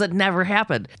her things that never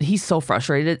happened. He's so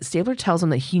frustrated. Stabler tells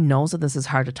him that he knows that this is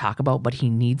hard to talk about, but he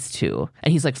needs to.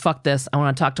 And he's like, fuck this. I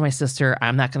want to talk to my sister.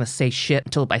 I'm not going to say shit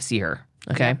until I see her.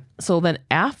 Okay. So then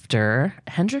after,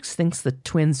 Hendrix thinks the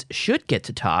twins should get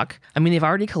to talk. I mean, they've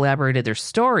already collaborated their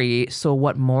story, so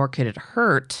what more could it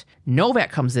hurt?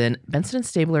 Novak comes in. Benson and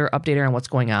Stabler update her on what's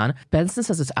going on. Benson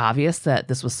says it's obvious that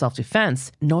this was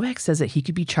self-defense. Novak says that he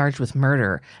could be charged with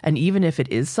murder. And even if it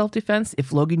is self-defense,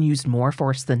 if Logan used more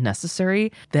force than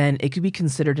necessary, then it could be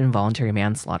considered involuntary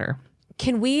manslaughter.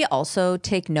 Can we also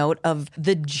take note of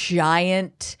the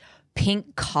giant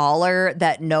pink collar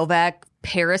that Novak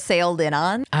parasailed in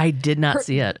on? I did not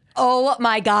see it. Oh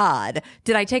my God.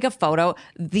 Did I take a photo?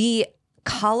 The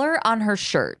collar on her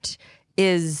shirt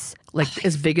is like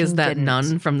as big as that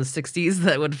nun from the 60s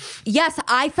that would. Yes,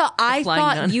 I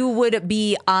thought you would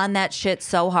be on that shit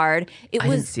so hard. I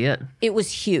didn't see it. It was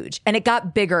huge and it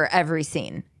got bigger every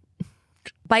scene.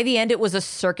 By the end, it was a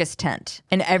circus tent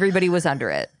and everybody was under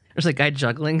it. There's a guy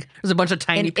juggling. There's a bunch of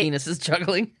tiny penises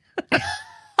juggling.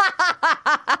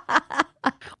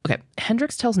 Okay,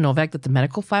 Hendricks tells Novak that the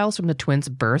medical files from the twins'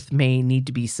 birth may need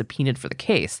to be subpoenaed for the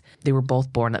case. They were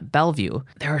both born at Bellevue.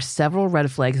 There are several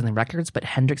red flags in the records, but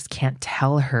Hendricks can't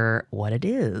tell her what it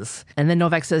is. And then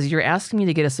Novak says, you're asking me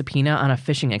to get a subpoena on a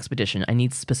fishing expedition. I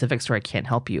need specifics or I can't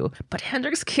help you. But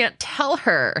Hendricks can't tell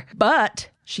her. But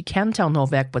she can tell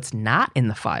Novak what's not in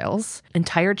the files.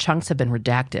 Entire chunks have been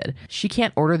redacted. She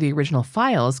can't order the original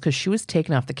files because she was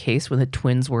taken off the case when the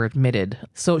twins were admitted.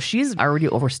 So she's already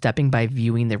overstepping by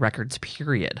viewing the records,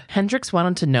 period. Hendricks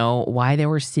wanted to know why they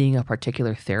were seeing a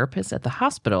particular therapist at the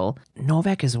hospital.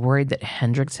 Novak is worried that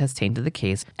Hendricks has tainted the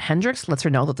case. Hendricks lets her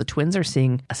know that the twins are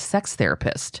seeing a sex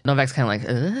therapist. Novak's kind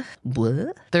of like,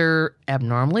 what? They're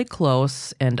abnormally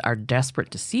close and are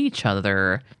desperate to see each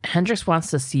other. Hendricks wants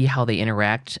to see how they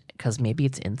interact because maybe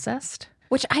it's incest.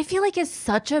 Which I feel like is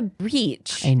such a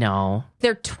reach. I know.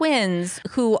 They're twins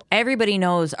who everybody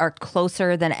knows are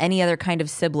closer than any other kind of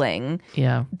sibling.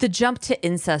 Yeah. The jump to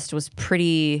incest was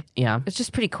pretty... Yeah. It's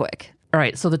just pretty quick. All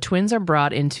right, so the twins are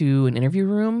brought into an interview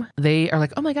room. They are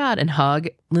like, oh my God, and hug.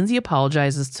 Lindsay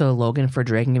apologizes to Logan for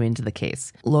dragging him into the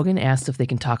case. Logan asks if they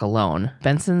can talk alone.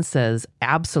 Benson says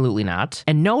absolutely not.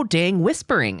 And no dang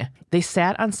whispering. They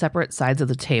sat on separate sides of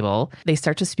the table. They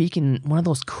start to speak in one of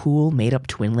those cool made-up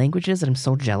twin languages that I'm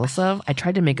so jealous of. I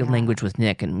tried to make a language with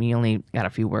Nick, and we only got a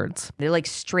few words. They like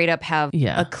straight up have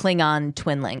a Klingon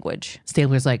twin language.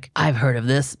 Stabler's like, I've heard of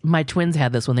this. My twins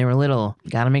had this when they were little.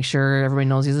 Gotta make sure everybody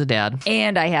knows he's a dad.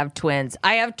 And I have twins.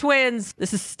 I have twins.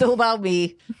 This is still about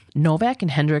me. Novak and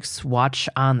Hendricks watch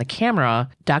on the camera.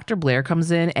 Dr. Blair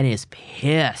comes in and is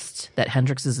pissed that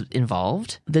Hendricks is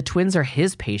involved. The twins are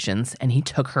his patients, and he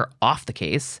took her off the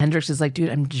case. Hendricks is like, dude,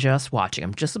 I'm just watching.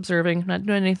 I'm just observing. I'm not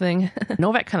doing anything.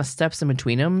 Novak kind of steps in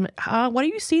between them. What are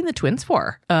you seeing the twins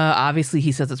for? Obviously,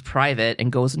 he says it's private and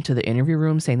goes into the interview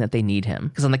room saying that they need him.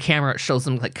 Because on the camera, it shows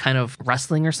them like kind of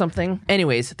wrestling or something.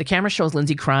 Anyways, the camera shows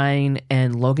Lindsay crying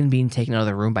and Logan being taken out of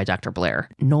the room by Dr. Blair.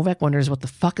 Novak wonders what the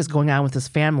fuck is going on with his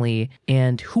family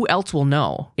and who else will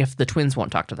know if the twins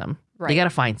won't talk to them. Right. They got to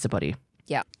find somebody.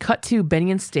 Yeah. Cut to Benny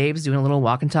and Staves doing a little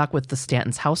walk and talk with the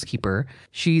Stanton's housekeeper.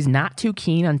 She's not too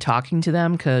keen on talking to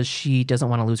them because she doesn't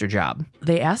want to lose her job.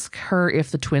 They ask her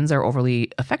if the twins are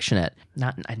overly affectionate.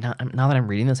 Now that I'm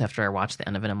reading this after I watched the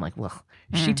end of it, I'm like, well,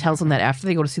 she tells them that after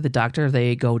they go to see the doctor,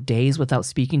 they go days without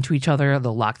speaking to each other.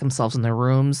 They'll lock themselves in their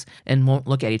rooms and won't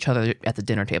look at each other at the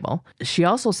dinner table. She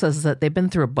also says that they've been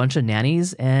through a bunch of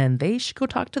nannies and they should go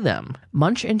talk to them.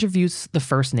 Munch interviews the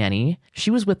first nanny.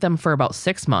 She was with them for about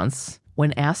 6 months.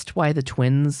 When asked why the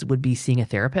twins would be seeing a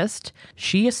therapist,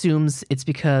 she assumes it's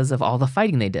because of all the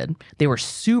fighting they did. They were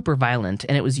super violent,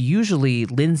 and it was usually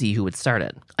Lindsay who would start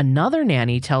it. Another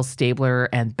nanny tells Stabler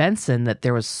and Benson that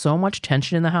there was so much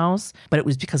tension in the house, but it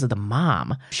was because of the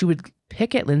mom. She would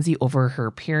pick at Lindsay over her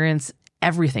appearance,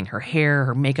 everything, her hair,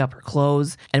 her makeup, her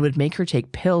clothes, and would make her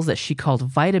take pills that she called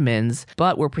vitamins,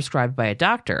 but were prescribed by a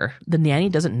doctor. The nanny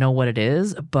doesn't know what it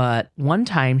is, but one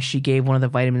time she gave one of the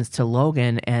vitamins to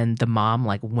Logan and the mom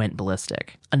went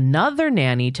ballistic. Another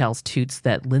nanny tells Toots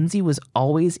that Lindsay was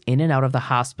always in and out of the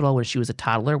hospital when she was a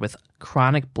toddler with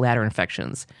chronic bladder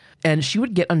infections. And she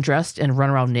would get undressed and run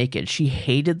around naked. She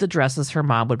hated the dresses her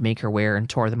mom would make her wear and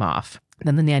tore them off.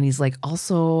 Then the nanny's like,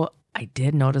 also, I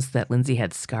did notice that Lindsay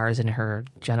had scars in her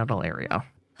genital area.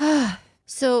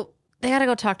 So they got to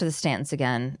go talk to the Stantons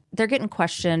again. They're getting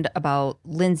questioned about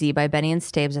Lindsay by Benny and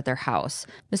Staves at their house.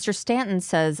 Mr. Stanton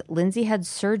says Lindsay had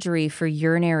surgery for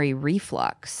urinary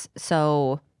reflux.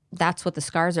 So that's what the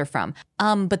scars are from.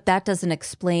 But that doesn't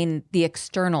explain the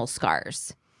external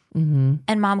scars. Mm-hmm.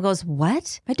 And mom goes,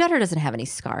 what? My daughter doesn't have any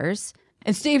scars.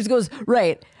 And Staves goes,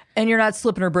 right. And you're not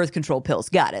slipping her birth control pills.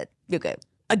 Got it. Okay.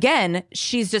 Again,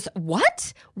 she's just,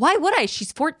 what? Why would I?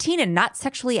 She's 14 and not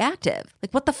sexually active.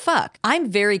 What the fuck? I'm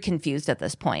very confused at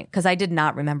this point because I did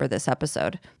not remember this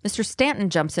episode. Mr. Stanton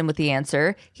jumps in with the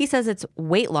answer. He says it's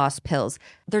weight loss pills.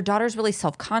 Their daughter's really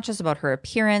self-conscious about her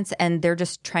appearance and they're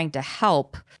just trying to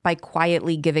help by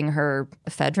quietly giving her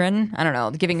ephedrine. I don't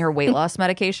know, giving her weight loss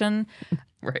medication.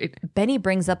 Right. Benny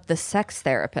brings up the sex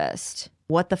therapist.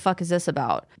 What the fuck is this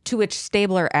about? To which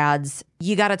Stabler adds,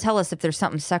 you got to tell us if there's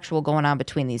something sexual going on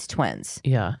between these twins.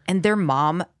 Yeah. And their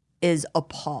mom is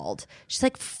appalled. She's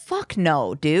like, fuck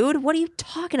no, dude. What are you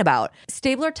talking about?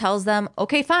 Stabler tells them,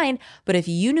 okay, fine. But if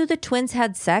you knew the twins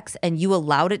had sex and you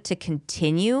allowed it to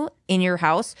continue in your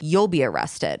house, you'll be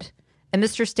arrested. And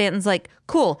Mr. Stanton's like,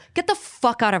 cool, get the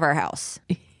fuck out of our house.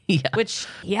 Yeah. Which,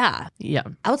 yeah. Yeah.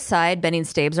 Outside, Benny and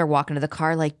Stabes are walking to the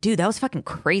car like, dude, that was fucking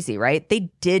crazy, right?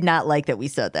 They did not like that we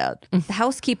said that. The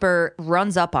housekeeper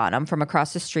runs up on them from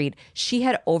across the street. She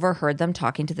had overheard them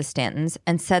talking to the Stantons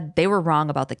and said they were wrong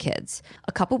about the kids.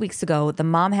 A couple weeks ago, the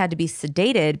mom had to be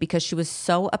sedated because she was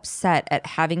so upset at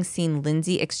having seen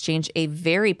Lindsay exchange a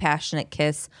very passionate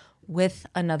kiss with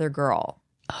another girl.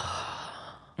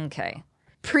 Okay.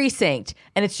 Precinct.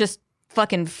 And it's just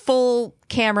fucking full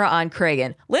camera on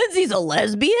Cragen. Lindsay's a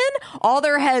lesbian? All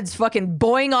their heads fucking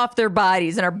boing off their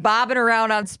bodies and are bobbing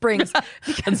around on springs.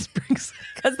 Because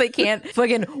they can't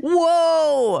fucking,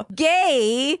 whoa,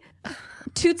 gay.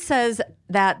 Toot says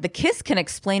that the kiss can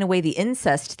explain away the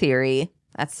incest theory.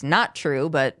 That's not true,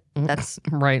 but that's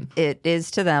right. It is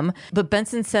to them. But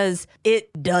Benson says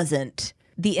it doesn't.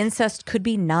 The incest could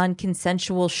be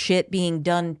non-consensual shit being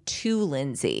done to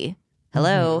Lindsay.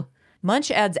 Hello?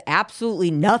 Munch adds absolutely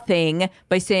nothing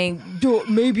by saying,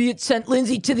 maybe it sent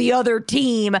Lindsay to the other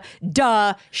team.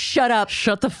 Duh. Shut up.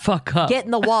 Shut the fuck up. Get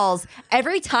in the walls.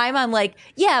 Every time I'm like,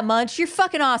 yeah, Munch, you're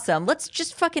fucking awesome. Let's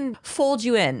just fucking fold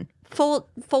you in. Fold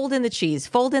in the cheese.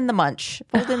 Fold in the Munch.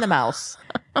 Fold in the mouse.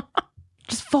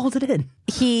 Just fold it in.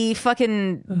 He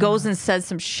fucking goes and says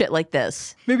some shit like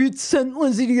this. Maybe it sent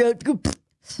Lindsay to go.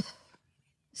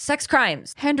 Sex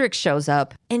crimes. Hendrix shows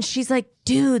up and she's like,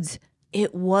 dudes,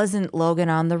 it wasn't Logan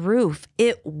on the roof.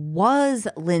 It was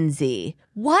Lindsay.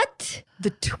 What? The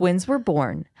twins were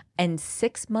born, and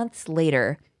 6 months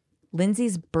later,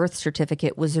 Lindsay's birth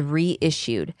certificate was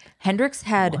reissued. Hendrix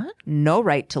had no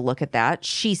right to look at that,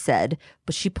 she said,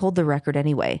 but she pulled the record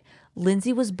anyway.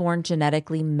 Lindsay was born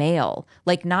genetically male,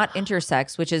 like not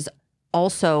intersex, which is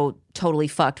also totally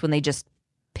fucked when they just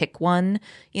pick one,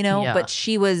 you know? Yeah. But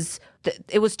she was,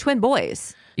 it was twin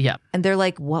boys. Yeah. And they're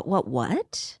like,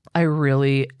 what? I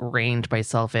really reined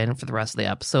myself in for the rest of the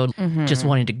episode, just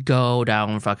wanting to go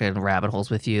down fucking rabbit holes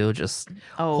with you, just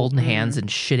holding hands and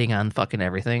shitting on fucking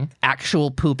everything.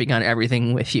 Actual pooping on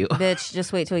everything with you. Bitch,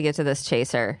 just wait till we get to this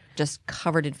chaser. Just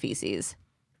covered in feces.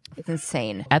 It's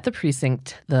insane. At the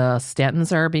precinct, the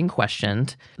Stantons are being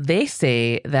questioned. They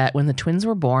say that when the twins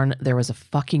were born, there was a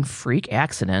fucking freak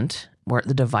accident where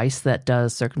the device that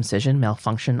does circumcision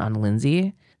malfunctioned on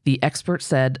Lindsay. The expert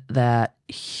said that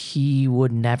he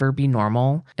would never be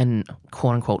normal and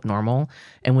quote unquote normal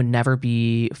and would never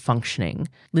be functioning.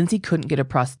 Lindsay couldn't get a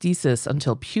prosthesis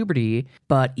until puberty,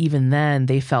 but even then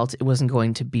they felt it wasn't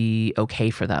going to be okay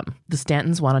for them. The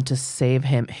Stantons wanted to save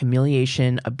him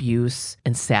humiliation, abuse,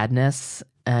 and sadness.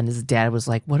 And his dad was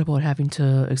like, what about having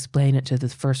to explain it to the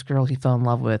first girl he fell in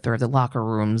love with or the locker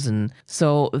rooms? And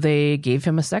so they gave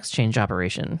him a sex change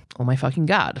operation. Oh my fucking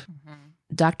God.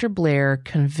 Dr. Blair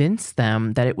convinced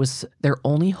them that it was their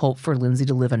only hope for Lindsay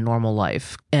to live a normal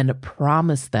life and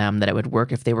promised them that it would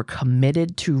work if they were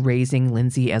committed to raising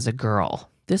Lindsay as a girl.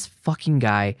 This fucking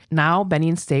guy. Now Benny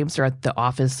and Stabes are at the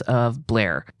office of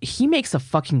Blair. He makes a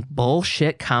fucking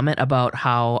bullshit comment about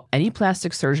how any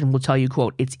plastic surgeon will tell you,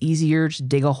 quote, it's easier to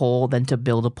dig a hole than to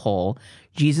build a pole.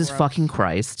 Jesus fucking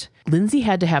Christ. Lindsay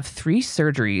had to have 3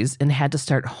 surgeries and had to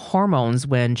start hormones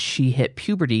when she hit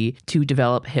puberty to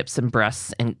develop hips and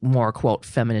breasts and more, quote,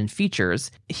 feminine features.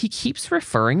 He keeps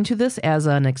referring to this as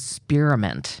an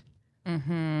experiment,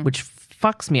 which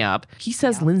fucks me up. He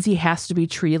says Lindsay has to be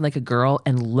treated like a girl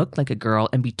and look like a girl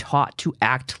and be taught to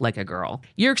act like a girl.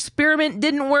 Your experiment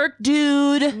didn't work,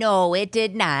 dude. No, it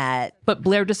did not. But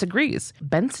Blair disagrees.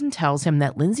 Benson tells him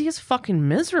that Lindsay is fucking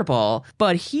miserable,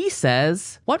 but he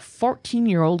says, what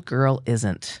 14-year-old girl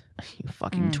isn't? You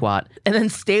fucking twat. And then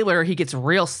Stabler, he gets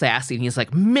real sassy and he's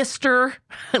like, Mister.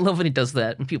 I love when he does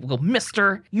that. And people go,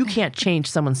 Mister, you can't change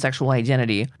someone's sexual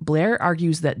identity. Blair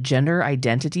argues that gender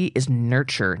identity is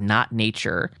nurture, not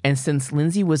nature. And since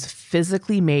Lindsay was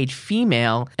physically made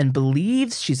female and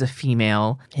believes she's a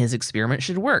female, his experiment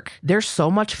should work. There's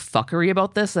so much fuckery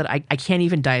about this that I can't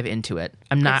even dive into it.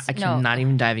 I'm not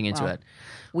even diving into it.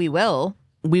 We will,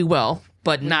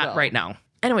 but not right now.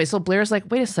 Anyway, so Blair's like,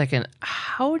 wait a second,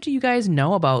 how do you guys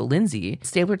know about Lindsay?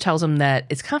 Stabler tells him that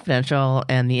it's confidential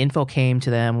and the info came to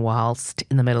them whilst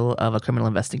in the middle of a criminal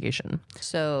investigation.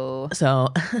 So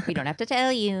we don't have to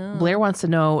tell you. Blair wants to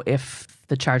know if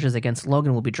the charges against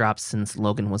Logan will be dropped since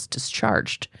Logan was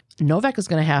discharged. Novak is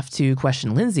going to have to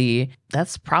question Lindsay.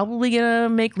 That's probably going to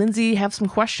make Lindsay have some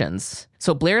questions.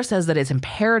 So Blair says that it's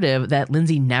imperative that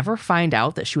Lindsay never find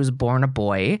out that she was born a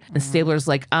boy. And Stabler's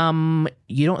like,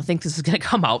 you don't think this is going to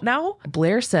come out now?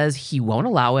 Blair says he won't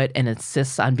allow it and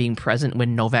insists on being present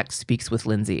when Novak speaks with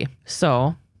Lindsay.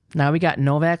 So now we got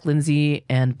Novak, Lindsay,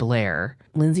 and Blair.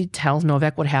 Lindsay tells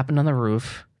Novak what happened on the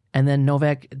roof. And then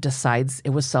Novak decides it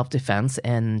was self-defense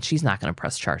and she's not going to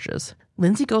press charges.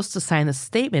 Lindsay goes to sign the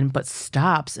statement, but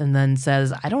stops and then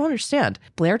says, I don't understand.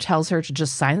 Blair tells her to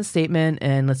just sign the statement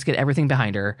and let's get everything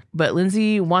behind her. But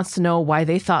Lindsay wants to know why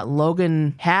they thought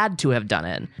Logan had to have done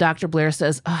it. Dr. Blair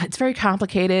says, it's very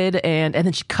complicated. And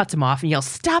then she cuts him off and yells,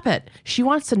 stop it. She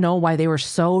wants to know why they were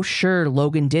so sure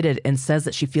Logan did it and says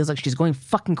that she feels like she's going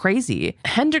fucking crazy.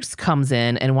 Hendricks comes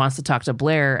in and wants to talk to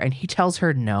Blair and he tells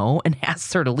her no and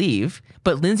asks her to leave.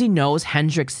 But Lindsay knows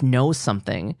Hendricks knows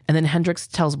something. And then Hendricks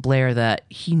tells Blair that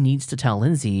he needs to tell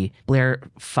Lindsay. Blair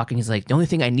fucking is like, the only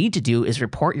thing I need to do is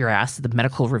report your ass to the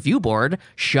medical review board.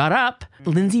 Shut up.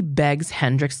 Lindsay begs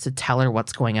Hendricks to tell her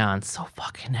what's going on. So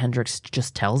fucking Hendricks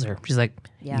just tells her. She's like,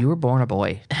 you were born a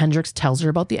boy. Hendricks tells her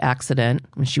about the accident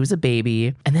when she was a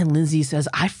baby. And then Lindsay says,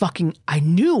 I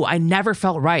knew I never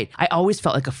felt right. I always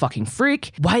felt like a fucking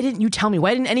freak. Why didn't you tell me?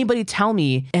 Why didn't anybody tell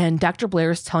me? And Dr.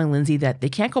 Blair is telling Lindsay that they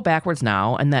can't go backwards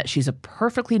now and that she's a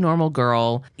perfectly normal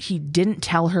girl. He didn't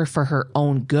tell her for her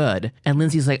own good. And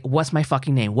Lindsay's like, what's my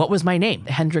fucking name? What was my name?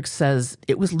 Hendricks says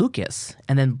it was Lucas.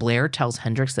 And then Blair tells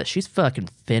Hendricks that she's fucking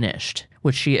finished,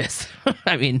 which she is.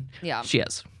 I mean, she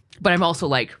is. But I'm also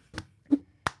like,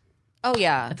 oh,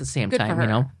 yeah. At the same time, you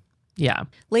know? Yeah.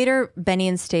 Later, Benny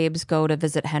and Stabes go to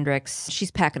visit Hendricks. She's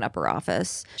packing up her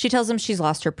office. She tells him she's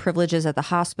lost her privileges at the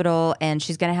hospital and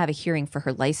she's going to have a hearing for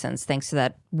her license thanks to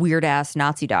that weird-ass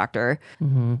Nazi doctor.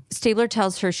 Mm-hmm. Stabler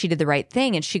tells her she did the right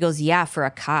thing and she goes, yeah, for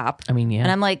a cop. I mean, yeah.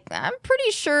 And I'm like, I'm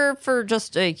pretty sure for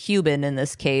just a Cuban in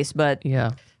this case, but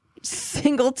yeah.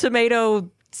 Single tomato,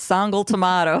 songle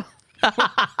tomato.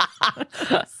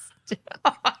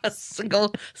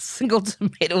 single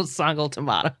tomato, songle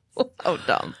tomato. Oh,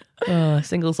 dumb.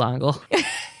 Single songle.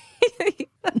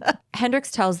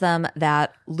 Hendricks tells them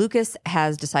that Lucas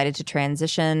has decided to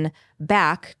transition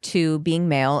back to being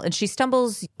male, and she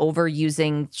stumbles over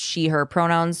using she, her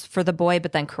pronouns for the boy,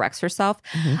 but then corrects herself.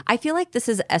 Mm-hmm. I feel like this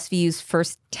is SVU's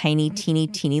first teeny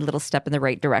little step in the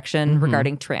right direction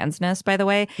regarding transness, by the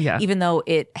way, even though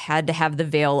it had to have the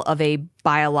veil of a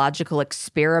biological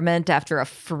experiment after a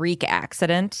freak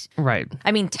accident. Right.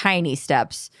 I mean, tiny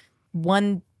steps.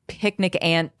 One picnic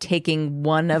ant taking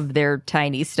one of their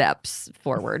tiny steps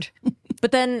forward.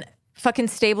 But then fucking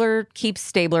Stabler keeps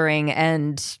stablering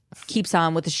and keeps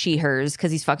on with the she-hers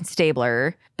because he's fucking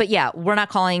Stabler. But yeah, we're not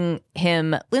calling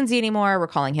him Lindsay anymore. We're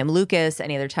calling him Lucas.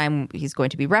 Any other time he's going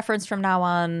to be referenced from now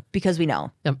on because we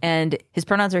know. Yep. And his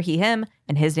pronouns are he, him,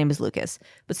 and his name is Lucas.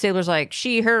 But Stabler's like,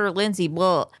 she, her, Lindsay,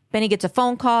 blah. Benny gets a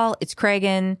phone call. It's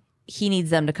Cragen. He needs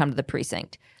them to come to the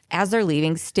precinct. As they're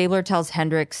leaving, Stabler tells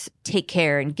Hendricks, take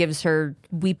care, and gives her,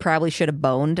 we probably should have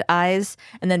boned eyes.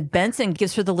 And then Benson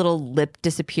gives her the little lip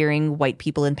disappearing white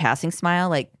people in passing smile,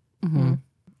 like,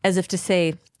 as if to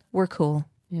say, we're cool.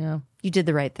 Yeah. You did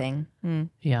the right thing.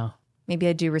 Yeah. Maybe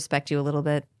I do respect you a little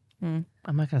bit. I'm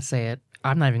not going to say it.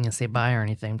 I'm not even going to say bye or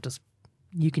anything. Just,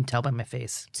 you can tell by my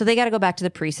face. So they got to go back to the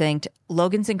precinct.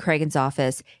 Logan's in Cragen's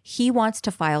office. He wants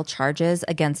to file charges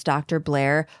against Dr.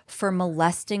 Blair for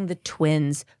molesting the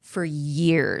twins for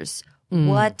years.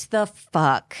 What the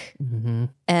fuck? Mm-hmm.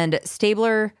 And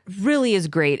Stabler really is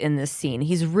great in this scene.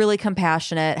 He's really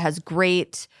compassionate, has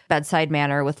great bedside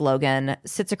manner with Logan,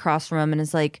 sits across from him and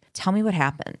is like, tell me what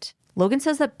happened. Logan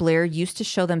says that Blair used to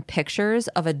show them pictures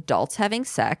of adults having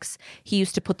sex. He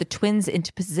used to put the twins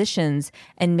into positions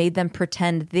and made them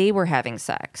pretend they were having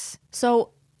sex.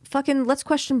 So fucking let's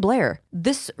question Blair.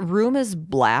 This room is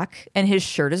black and his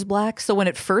shirt is black. So when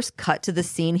it first cut to the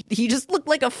scene, he just looked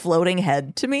like a floating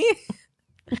head to me.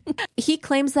 He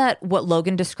claims that what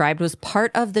Logan described was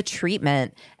part of the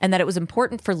treatment and that it was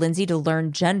important for Lindsay to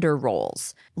learn gender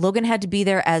roles. Logan had to be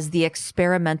there as the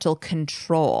experimental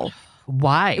control.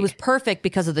 Why? It was perfect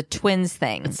because of the twins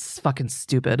thing. It's fucking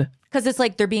stupid. Because it's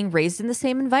like they're being raised in the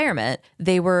same environment.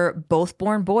 They were both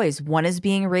born boys. One is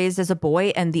being raised as a boy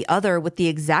and the other with the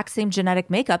exact same genetic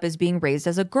makeup is being raised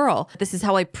as a girl. This is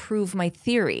how I prove my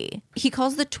theory. He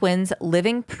calls the twins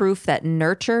living proof that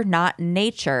nurture, not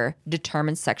nature,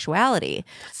 determines sexuality.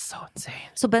 That's so insane.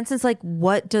 So Benson's like,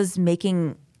 what does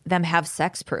making them have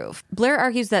sex prove? Blair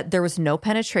argues that there was no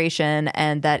penetration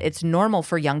and that it's normal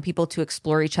for young people to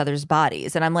explore each other's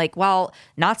bodies. And I'm like, well,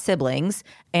 not siblings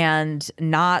and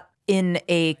not in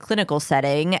a clinical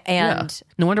setting. And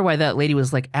no wonder why that lady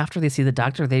was like, after they see the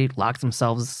doctor, they lock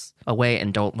themselves away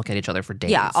and don't look at each other for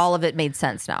days. Yeah, all of it made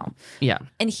sense now. Yeah.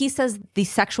 And he says the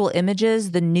sexual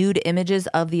images, the nude images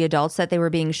of the adults that they were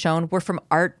being shown were from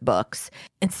art books.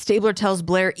 And Stabler tells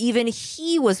Blair even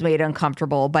he was made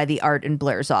uncomfortable by the art in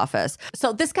Blair's office.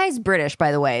 So this guy's British,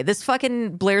 by the way. This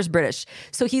fucking Blair's British.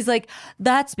 So he's like,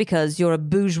 that's because you're a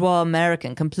bourgeois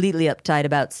American, completely uptight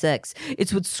about sex.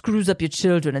 It's what screws up your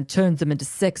children and turns them into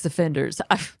sex offenders.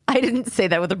 I didn't say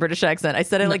that with a British accent. I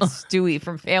said it like Stewie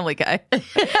from Family Guy.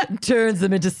 Turns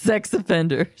them into sex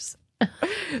offenders.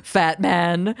 Fat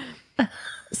man.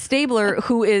 Stabler,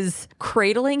 who is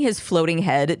cradling his floating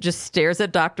head, just stares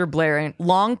at Dr. Blair and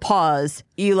long pause.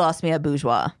 You lost me at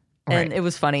bourgeois. And it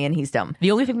was funny, and he's dumb.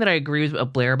 The only thing that I agree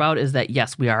with Blair about is that,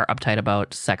 yes, we are uptight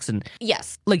about sex. And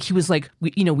yes. Like, he was like,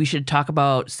 we should talk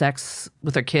about sex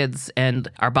with our kids and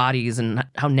our bodies and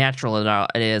how natural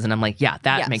it is. And I'm like, yeah,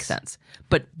 that makes sense.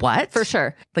 But what? For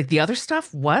sure. Like, the other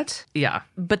stuff? What? Yeah.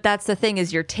 But that's the thing,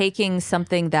 is you're taking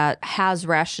something that has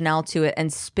rationale to it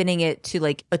and spinning it to,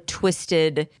 like, a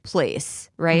twisted place,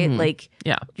 right? Mm-hmm. Like,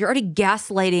 you're already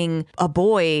gaslighting a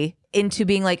boy into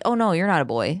being like, oh, no, you're not a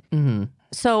boy. Mm-hmm.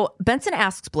 So Benson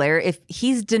asks Blair if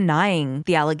he's denying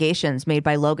the allegations made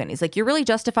by Logan. He's like, you're really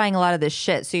justifying a lot of this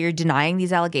shit. So you're denying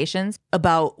these allegations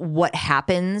about what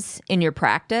happens in your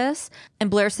practice? And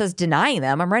Blair says, denying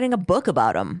them? I'm writing a book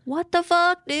about them. What the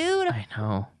fuck, dude? I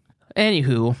know.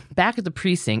 Anywho, back at the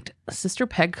precinct, Sister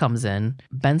Peg comes in.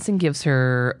 Benson gives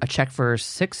her a check for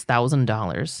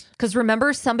 $6,000. Because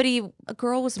remember, a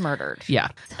girl was murdered. Yeah.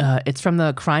 It's from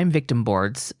the crime victim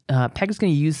boards. Peg's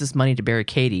going to use this money to bury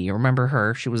Katie. You remember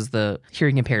her? She was the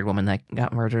hearing impaired woman that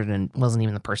got murdered and wasn't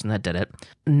even the person that did it.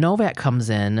 Novak comes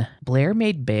in. Blair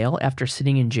made bail after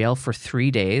sitting in jail for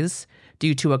 3 days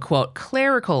due to a, quote,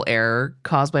 clerical error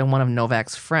caused by one of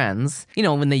Novak's friends. You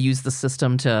know, when they use the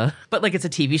system to... But, like, it's a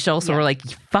TV show, so we're like,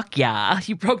 fuck yeah,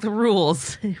 you broke the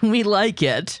rules. We like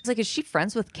it. It's like, is she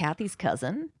friends with Kathy's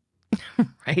cousin?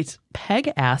 Right.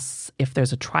 Peg asks if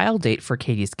there's a trial date for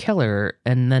Katie's killer,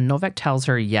 and then Novak tells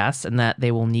her yes, and that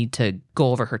they will need to go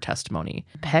over her testimony.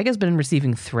 Peg has been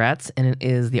receiving threats, and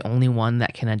is the only one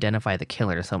that can identify the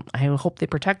killer, so I hope they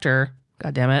protect her.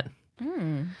 God damn it.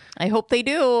 I hope they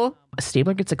do.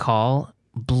 Stabler gets a call.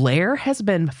 Blair has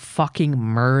been fucking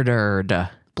murdered.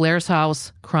 Blair's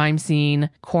house, crime scene.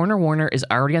 Coroner Warner is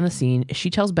already on the scene.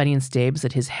 She tells Benny and Stabes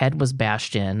that his head was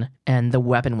bashed in and the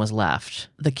weapon was left.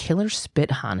 The killer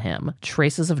spit on him.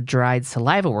 Traces of dried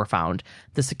saliva were found.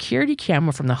 The security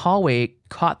camera from the hallway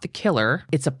caught the killer.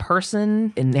 It's a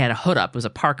person, and they had a hood up. It was a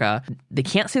parka. They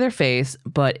can't see their face,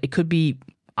 but it could be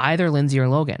either Lindsay or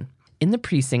Logan. In the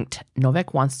precinct,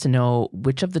 Novak wants to know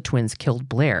which of the twins killed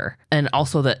Blair, and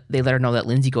also that they let her know that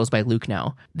Lindsay goes by Luke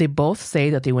now. They both say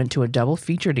that they went to a double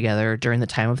feature together during the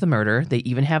time of the murder. They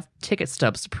even have ticket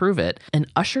stubs to prove it. And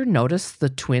Usher noticed the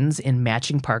twins in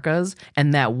matching parkas,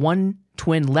 and that one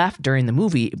twin left during the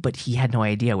movie, but he had no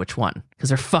idea which one because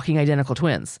they're fucking identical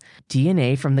twins.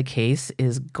 DNA from the case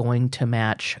is going to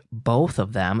match both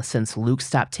of them since Luke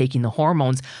stopped taking the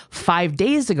hormones 5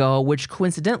 days ago, which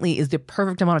coincidentally is the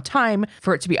perfect amount of time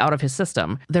for it to be out of his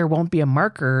system. There won't be a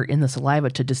marker in the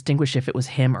saliva to distinguish if it was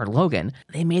him or Logan.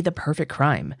 They made the perfect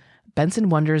crime. Benson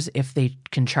wonders if they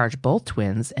can charge both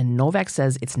twins, and Novak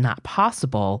says it's not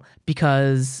possible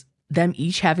because them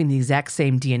each having the exact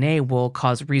same DNA will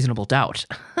cause reasonable doubt.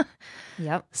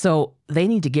 Yep. So they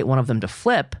need to get one of them to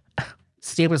flip.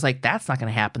 Stabler's like, that's not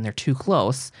going to happen. They're too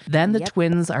close. Then the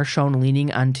twins are shown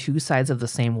leaning on two sides of the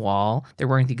same wall. They're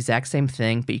wearing the exact same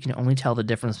thing, but you can only tell the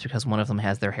difference because one of them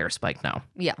has their hair spiked now.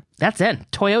 Yeah. That's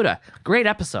it. Toyota. Great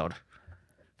episode.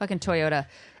 Fucking Toyota.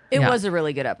 It was a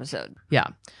really good episode. Yeah.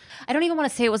 I don't even want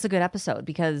to say it was a good episode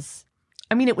because...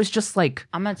 I mean, it was just like...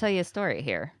 I'm going to tell you a story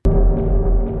here.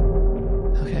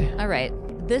 Okay. All right.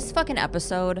 This fucking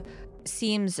episode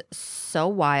seems so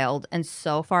wild and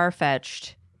so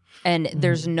far-fetched, and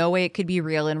there's no way it could be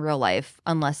real in real life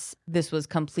unless this was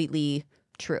completely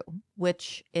true,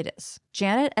 which it is.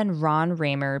 Janet and Ron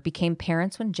Reimer became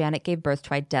parents when Janet gave birth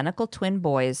to identical twin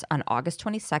boys on August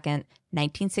 22nd,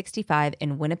 1965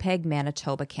 in Winnipeg,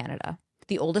 Manitoba, Canada.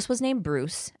 The oldest was named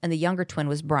Bruce, and the younger twin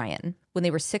was Brian. When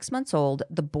they were 6 months old,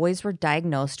 the boys were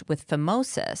diagnosed with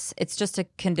phimosis. It's just a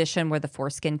condition where the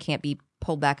foreskin can't be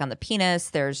pulled back on the penis.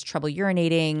 There's trouble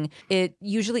urinating. It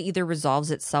usually either resolves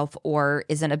itself or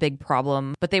isn't a big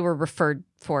problem, but they were referred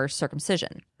for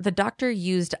circumcision. The doctor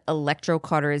used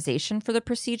electrocauterization for the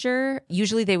procedure.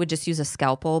 Usually they would just use a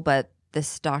scalpel, but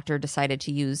this doctor decided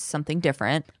to use something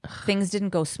different. Things didn't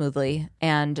go smoothly,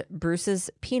 and Bruce's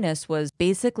penis was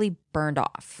basically burned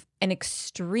off. An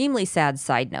extremely sad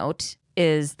side note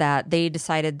is that they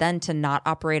decided then to not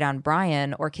operate on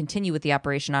Brian or continue with the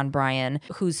operation on Brian,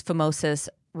 whose phimosis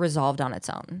resolved on its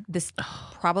own. This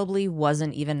probably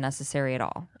wasn't even necessary at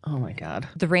all. Oh my God.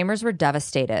 The Reimers were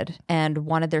devastated and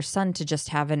wanted their son to just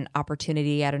have an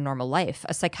opportunity at a normal life.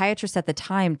 A psychiatrist at the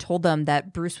time told them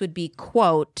that Bruce would be,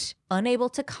 quote, unable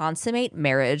to consummate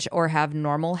marriage or have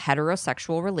normal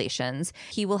heterosexual relations.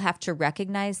 He will have to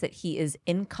recognize that he is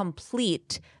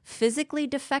incomplete, physically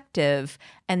defective,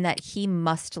 and that he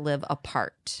must live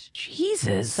apart.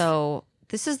 Jesus. So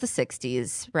this is the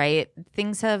 60s, right?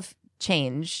 Things have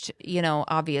changed,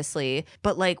 obviously.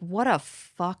 But like, what a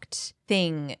fucked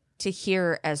thing to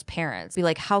hear as parents. Be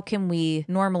like, how can we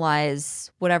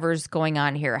normalize whatever's going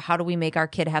on here? How do we make our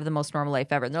kid have the most normal life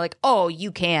ever? And they're like, oh,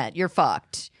 you can't. You're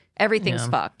fucked. Everything's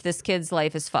fucked. This kid's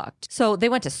life is fucked. So they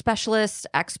went to specialists,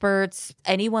 experts,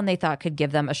 anyone they thought could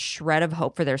give them a shred of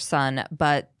hope for their son.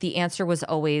 But the answer was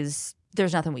always,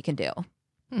 there's nothing we can do.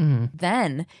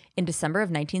 Then, in December of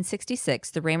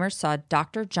 1966, the Reimers saw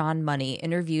Dr. John Money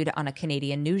interviewed on a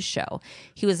Canadian news show.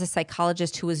 He was a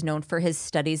psychologist who was known for his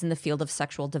studies in the field of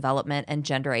sexual development and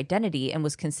gender identity and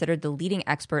was considered the leading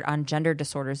expert on gender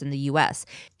disorders in the U.S.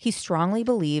 He strongly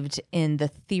believed in the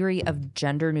theory of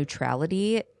gender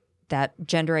neutrality, that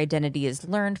gender identity is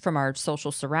learned from our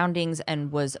social surroundings,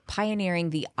 and was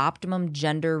pioneering the optimum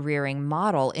gender rearing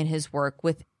model in his work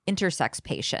with intersex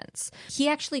patients. He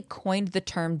actually coined the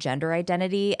term gender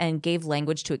identity and gave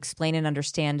language to explain and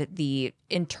understand the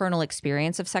internal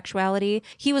experience of sexuality.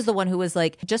 He was the one who was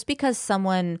like, just because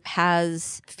someone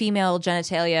has female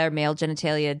genitalia or male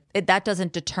genitalia, that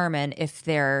doesn't determine if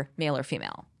they're male or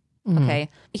female. Okay.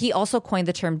 He also coined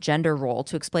the term gender role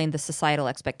to explain the societal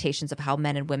expectations of how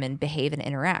men and women behave and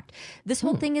interact. This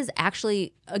whole thing is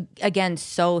actually, again,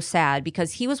 so sad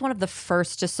because he was one of the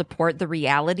first to support the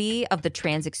reality of the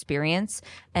trans experience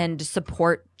and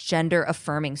support gender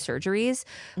affirming surgeries.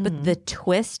 But the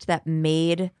twist that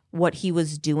made what he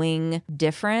was doing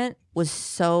different was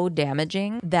so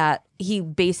damaging that he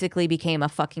basically became a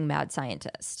fucking mad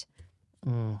scientist.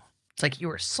 It's like you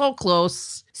were so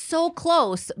close. So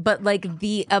close, but like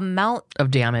the amount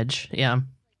of damage. Yeah.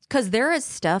 Because there is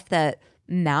stuff that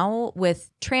now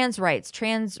with trans rights,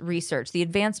 trans research, the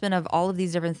advancement of all of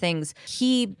these different things,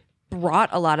 he brought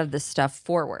a lot of this stuff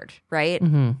forward, right?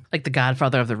 Like the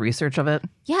godfather of the research of it.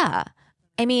 Yeah.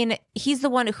 I mean, he's the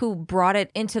one who brought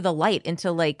it into the light,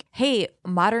 into like, hey,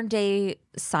 modern day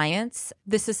science,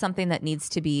 this is something that needs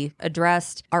to be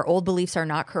addressed. Our old beliefs are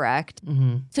not correct.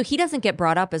 So he doesn't get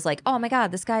brought up as like, oh my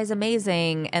God, this guy's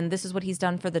amazing. And this is what he's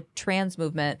done for the trans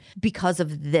movement because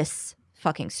of this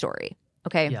fucking story.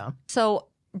 Okay. Yeah. So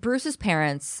Bruce's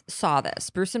parents saw this.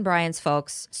 Bruce and Brian's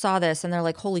folks saw this and they're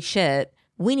like, holy shit,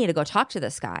 we need to go talk to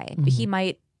this guy. He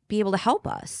might be able to help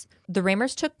us. The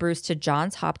Reimers took Bruce to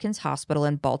Johns Hopkins Hospital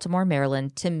in Baltimore,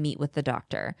 Maryland to meet with the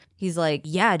doctor. He's like,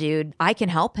 yeah, dude, I can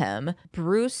help him.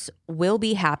 Bruce will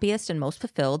be happiest and most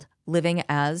fulfilled living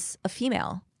as a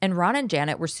female. And Ron and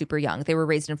Janet were super young. They were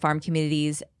raised in farm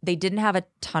communities. They didn't have a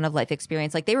ton of life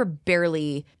experience. Like they were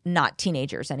barely not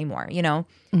teenagers anymore,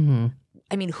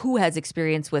 I mean, who has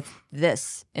experience with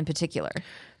this in particular?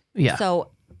 Yeah.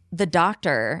 So the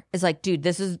doctor is like, dude,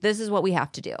 this is what we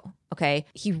have to do. Okay.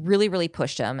 He really, really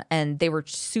pushed him and they were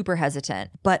super hesitant.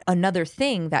 But another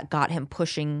thing that got him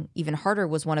pushing even harder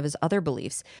was one of his other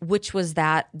beliefs, which was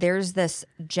that there's this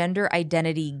gender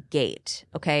identity gate.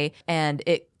 Okay. And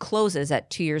it closes at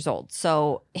 2 years old.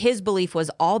 So his belief was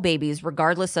all babies,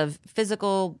 regardless of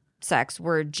physical sex,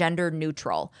 were gender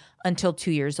neutral until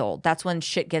 2 years old. That's when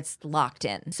shit gets locked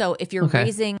in. So if you're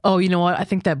raising... Oh, you know what? I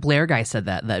think that Blair guy said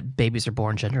that babies are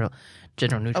born gender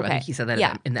neutral. Okay. I think he said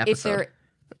that in the episode.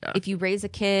 If you raise a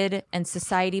kid and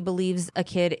society believes a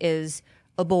kid is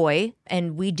a boy,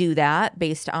 and we do that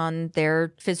based on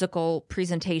their physical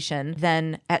presentation,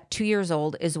 then at 2 years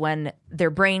old is when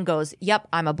their brain goes, yep,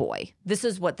 I'm a boy. This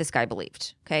is what this guy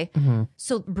believed. Okay.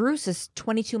 So Bruce is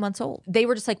 22 months old. They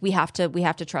were just like, we have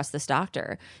to trust this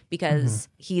doctor because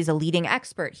he's a leading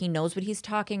expert. He knows what he's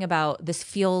talking about. This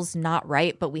feels not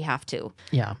right, but we have to.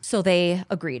 Yeah. So they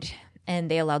agreed.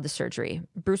 And they allowed the surgery.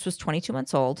 Bruce was 22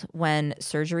 months old when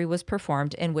surgery was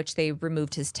performed, in which they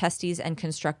removed his testes and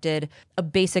constructed a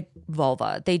basic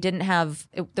vulva. They didn't have,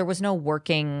 there was no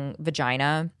working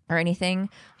vagina or anything.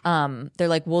 They're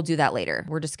like, we'll do that later.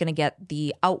 We're just going to get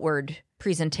the outward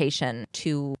presentation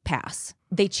to pass.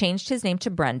 They changed his name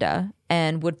to Brenda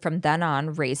and would from then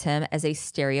on raise him as a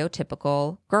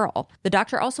stereotypical girl. The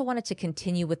doctor also wanted to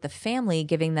continue with the family,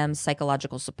 giving them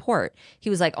psychological support. He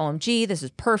was like, OMG, this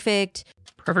is perfect.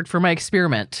 Perfect for my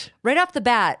experiment. Right off the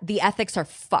bat, the ethics are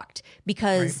fucked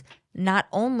because not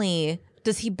only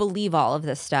Does he believe all of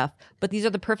this stuff? But these are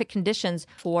the perfect conditions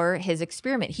for his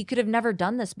experiment. He could have never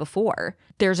done this before.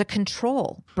 There's a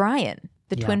control. Brian,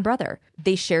 the twin brother,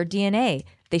 they shared DNA.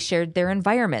 They shared their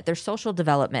environment, their social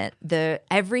development.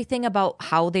 Everything about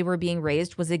how they were being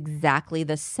raised was exactly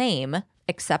the same,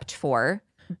 except for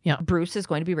Bruce is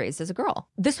going to be raised as a girl.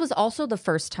 This was also the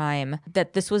first time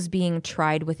that this was being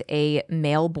tried with a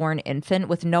male-born infant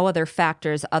with no other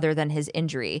factors other than his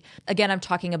injury. Again, I'm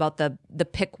talking about the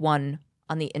pick one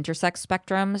on the intersex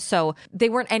spectrum. So they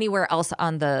weren't anywhere else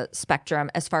on the spectrum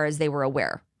as far as they were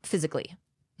aware physically.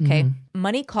 Okay.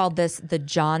 Money called this the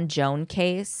John Joan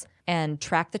case and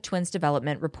tracked the twins'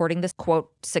 development, reporting this,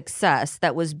 quote, success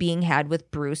that was being had with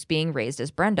Bruce being raised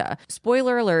as Brenda.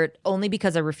 Spoiler alert, only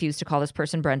because I refuse to call this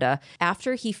person Brenda.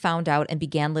 After he found out and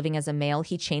began living as a male,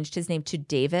 he changed his name to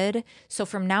David. So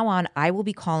from now on, I will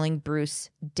be calling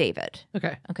Bruce David.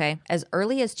 Okay. As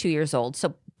early as 2 years old.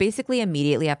 So basically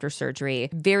immediately after surgery,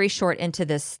 very short into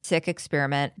this sick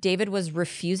experiment, David was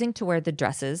refusing to wear the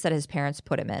dresses that his parents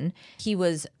put him in. He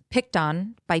was picked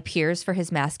on by peers for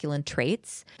his masculine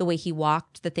traits, the way he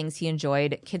walked, the things he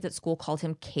enjoyed. Kids at school called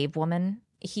him Cave Woman.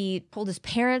 He told his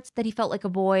parents that he felt like a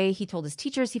boy. He told his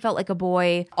teachers he felt like a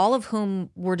boy, all of whom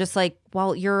were just like,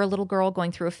 well, you're a little girl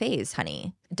going through a phase,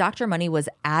 honey. Dr. Money was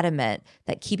adamant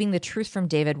that keeping the truth from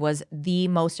David was the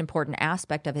most important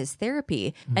aspect of his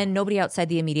therapy, and nobody outside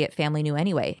the immediate family knew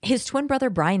anyway. His twin brother,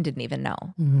 Brian, didn't even know.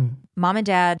 Mom and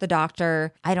dad, the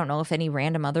doctor, I don't know if any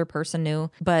random other person knew,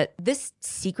 but this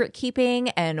secret keeping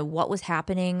and what was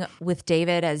happening with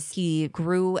David as he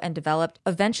grew and developed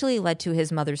eventually led to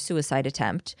his mother's suicide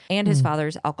attempt and his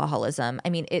father's alcoholism. I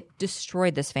mean, it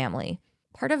destroyed this family.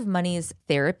 Part of Money's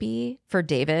therapy for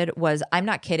David was, I'm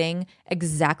not kidding,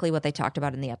 exactly what they talked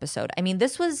about in the episode. I mean,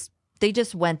 they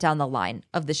just went down the line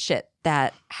of the shit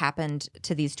that happened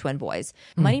to these twin boys.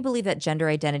 Money believed that gender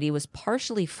identity was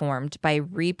partially formed by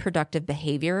reproductive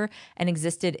behavior and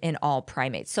existed in all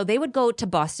primates. So they would go to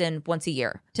Boston once a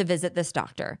year to visit this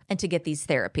doctor and to get these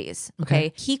therapies.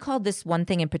 Okay. He called this one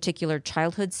thing in particular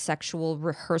childhood sexual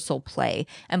rehearsal play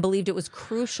and believed it was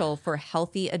crucial for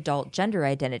healthy adult gender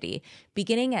identity.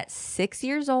 Beginning at 6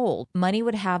 years old, Money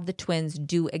would have the twins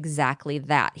do exactly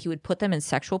that. He would put them in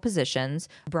sexual positions,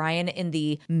 Brian in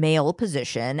the male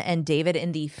position and David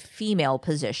in the female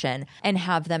position, and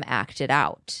have them act it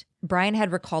out. Brian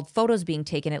had recalled photos being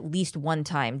taken at least one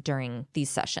time during these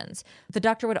sessions. The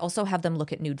doctor would also have them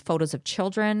look at nude photos of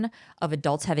children, of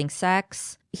adults having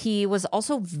sex. He was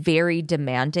also very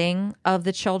demanding of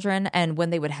the children, and when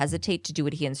they would hesitate to do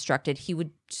what he instructed, he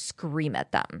would scream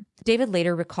at them. David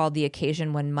later recalled the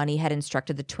occasion when Money had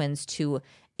instructed the twins to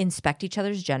inspect each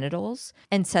other's genitals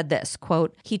and said this,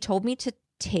 quote, he told me to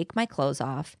take my clothes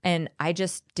off and I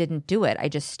just didn't do it. I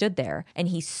just stood there and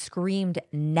he screamed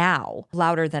now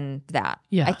louder than that.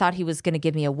 I thought he was going to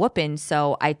give me a whooping,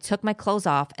 so I took my clothes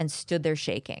off and stood there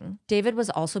shaking. David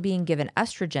was also being given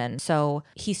estrogen, so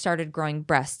he started growing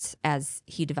breasts as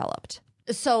he developed.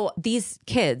 So these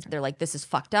kids, they're like, this is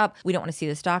fucked up. We don't want to see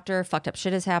this doctor. Fucked up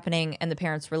shit is happening. And the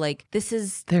parents were like, this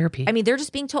is therapy. I mean, they're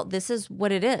just being told this is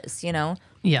what it is, you know?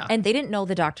 Yeah. And they didn't know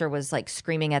the doctor was like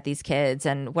screaming at these kids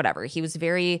and whatever. He was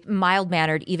very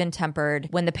mild-mannered, even-tempered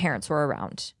when the parents were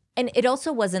around. And it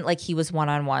also wasn't like he was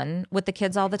one-on-one with the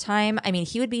kids all the time. I mean,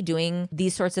 he would be doing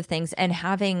these sorts of things and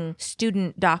having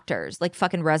student doctors, like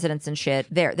fucking residents and shit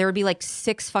there. There would be like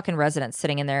 6 fucking residents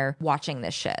sitting in there watching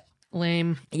this shit.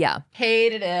 Lame. Yeah.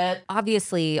 Hated it.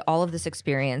 Obviously, all of this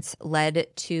experience led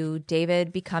to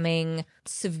David becoming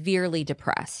severely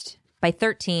depressed. By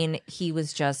 13, he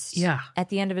was just at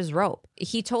the end of his rope.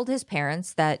 He told his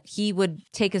parents that he would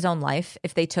take his own life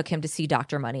if they took him to see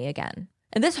Dr. Money again.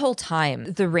 And this whole time,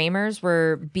 the Reimers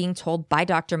were being told by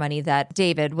Dr. Money that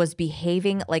David was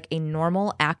behaving like a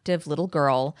normal, active little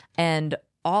girl, and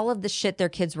all of the shit their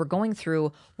kids were going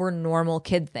through were normal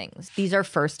kid things. These are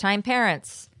first-time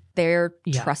parents. They're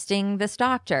trusting this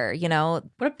doctor, you know?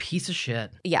 What a piece of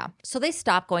shit. Yeah. So they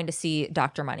stopped going to see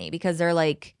Dr. Money because they're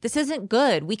like, this isn't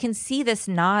good. We can see this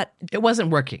not. It wasn't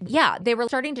working. Yeah. They were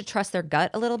starting to trust their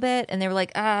gut a little bit. And they were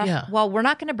like, well, we're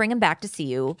not going to bring him back to see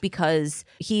you because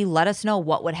he let us know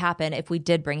what would happen if we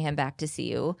did bring him back to see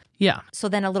you. Yeah. So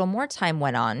then a little more time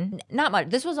went on. Not much.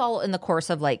 This was all in the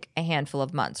course of like a handful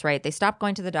of months, right? They stopped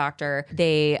going to the doctor.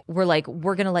 They were like,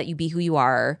 we're going to let you be who you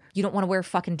are. You don't want to wear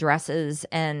fucking dresses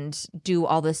and do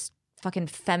all this fucking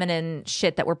feminine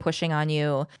shit that we're pushing on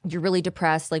you. You're really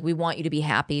depressed. Like, we want you to be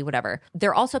happy, whatever.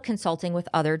 They're also consulting with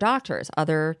other doctors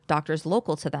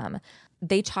local to them.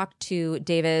 They talked to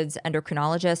David's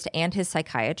endocrinologist and his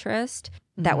psychiatrist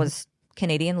that was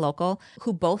Canadian local,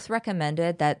 who both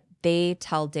recommended that they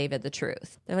tell David the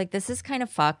truth. They're like, this is kind of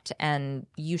fucked and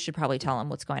you should probably tell him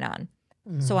what's going on.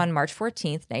 So on March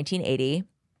 14th, 1980,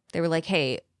 they were like,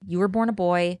 hey, you were born a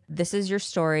boy. This is your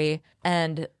story.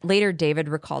 And later, David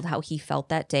recalled how he felt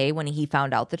that day when he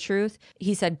found out the truth.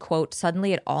 He said, quote,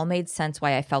 suddenly it all made sense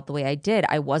why I felt the way I did.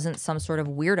 I wasn't some sort of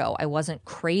weirdo. I wasn't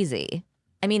crazy.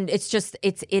 I mean, it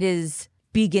is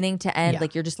beginning to end.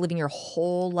 Like you're just living your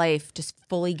whole life just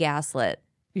fully gaslit.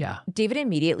 Yeah. David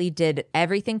immediately did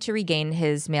everything to regain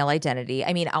his male identity.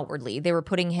 I mean, outwardly. They were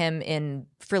putting him in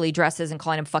frilly dresses and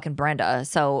calling him fucking Brenda.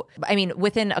 So, I mean,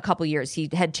 within a couple years, he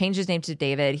had changed his name to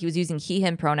David. He was using he,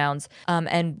 him pronouns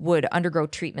and would undergo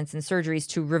treatments and surgeries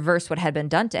to reverse what had been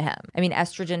done to him. I mean,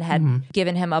 estrogen had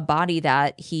given him a body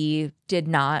that he did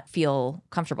not feel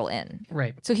comfortable in.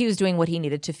 Right. So he was doing what he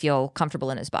needed to feel comfortable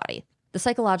in his body. The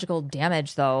psychological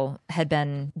damage, though, had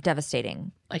been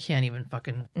devastating. I can't even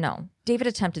fucking... No. David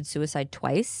attempted suicide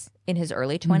twice in his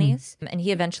early 20s, and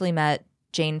he eventually met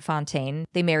Jane Fontaine.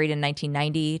 They married in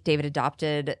 1990. David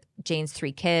adopted Jane's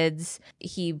 3 kids.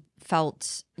 He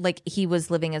felt like he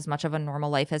was living as much of a normal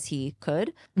life as he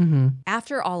could.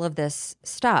 After all of this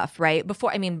stuff, right?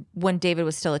 When David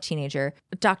was still a teenager,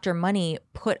 Dr. Money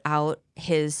put out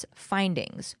his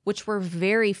findings, which were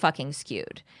very fucking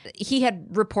skewed. He had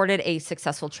reported a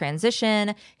successful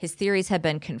transition. His theories had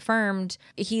been confirmed.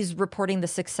 He's reporting the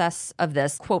success of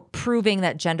this, quote, proving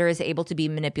that gender is able to be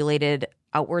manipulated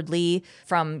outwardly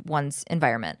from one's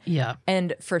environment. Yeah.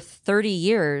 And for 30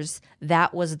 years,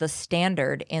 that was the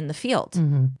standard in the field.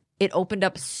 It opened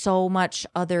up so much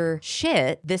other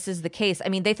shit. This is the case. I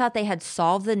mean, they thought they had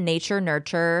solved the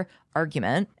nature-nurture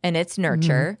argument, and it's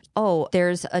nurture. Oh,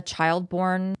 there's a child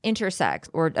born intersex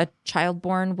or a child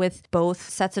born with both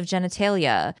sets of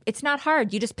genitalia. It's not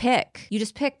hard. You just pick. You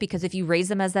just pick because if you raise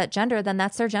them as that gender, then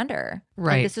that's their gender.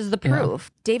 Right. Like, this is the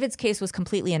proof. David's case was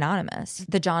completely anonymous,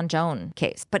 the John Joan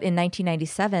case. But in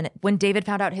 1997, when David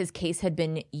found out his case had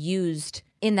been used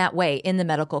in that way in the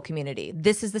medical community,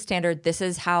 this is the standard. This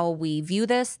is how we view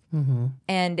this.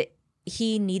 And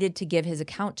he needed to give his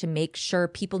account to make sure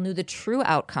people knew the true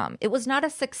outcome. It was not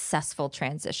a successful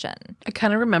transition. I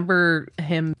kind of remember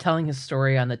him telling his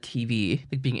story on the TV,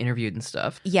 like being interviewed and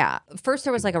stuff. Yeah. First,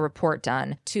 there was like a report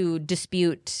done to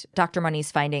dispute Dr.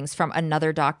 Money's findings from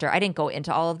another doctor. I didn't go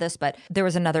into all of this, but there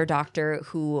was another doctor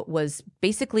who was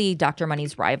basically Dr.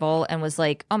 Money's rival and was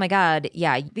like, oh my God,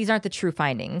 yeah, these aren't the true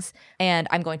findings. And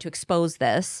I'm going to expose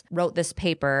this, wrote this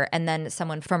paper. And then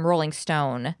someone from Rolling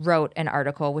Stone wrote an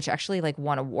article, which actually like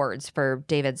won awards for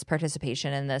David's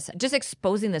participation in this, just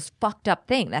exposing this fucked up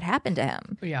thing that happened to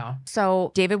him. Yeah.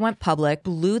 So David went public,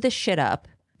 blew the shit up,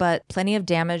 but plenty of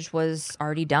damage was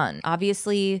already done.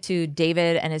 Obviously to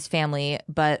David and his family,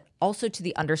 but also to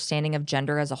the understanding of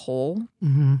gender as a whole.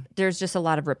 There's just a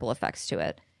lot of ripple effects to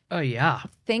it. Oh, yeah.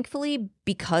 Thankfully,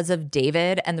 because of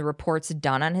David and the reports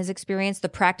done on his experience, the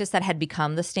practice that had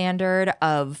become the standard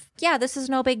of, yeah, this is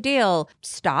no big deal,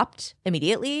 stopped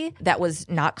immediately. That was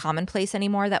not commonplace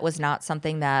anymore. That was not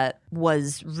something that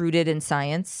was rooted in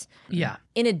science. Yeah.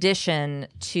 In addition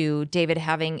to David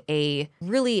having a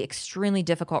really extremely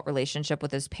difficult relationship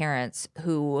with his parents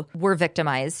who were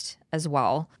victimized as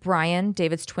well. Brian,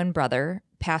 David's twin brother,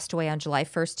 passed away on July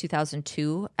 1st,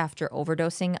 2002 after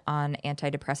overdosing on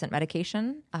antidepressant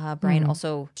medication. Brian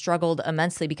also struggled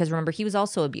immensely because remember, he was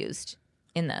also abused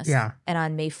in this. Yeah. And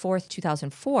on May 4th,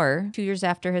 2004, 2 years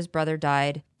after his brother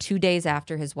died, 2 days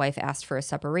after his wife asked for a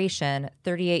separation,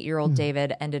 38-year-old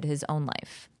David ended his own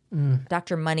life.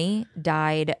 Dr. Money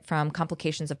died from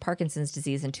complications of Parkinson's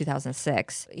disease in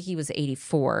 2006. He was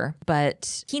 84,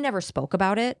 but he never spoke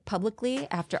about it publicly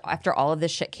after all of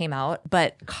this shit came out.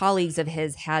 But colleagues of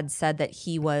his had said that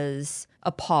he was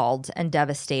appalled and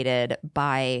devastated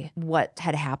by what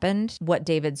had happened, what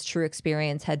David's true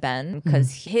experience had been,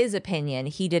 because his opinion,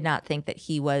 he did not think that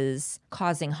he was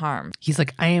causing harm. He's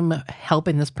like, I am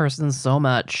helping this person so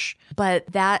much. But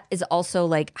that is also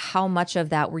like, how much of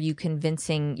that were you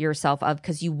convincing yourself of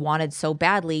because you wanted so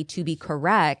badly to be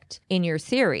correct in your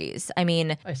theories? I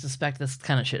mean, I suspect this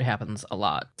kind of shit happens a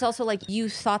lot. it's also like you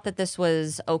thought that this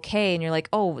was okay and you're like,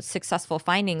 oh, successful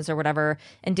findings or whatever.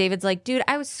 And David's like, dude,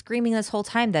 I was screaming this whole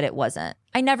time that it wasn't.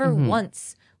 I never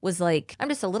once was like, I'm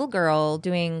just a little girl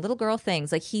doing little girl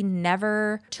things. Like he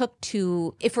never took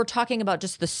to, if we're talking about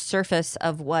just the surface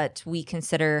of what we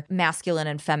consider masculine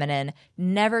and feminine,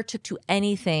 never took to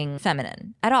anything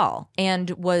feminine at all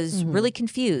and was really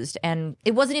confused. And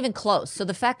it wasn't even close. So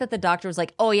the fact that the doctor was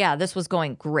like, oh yeah, this was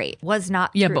going great was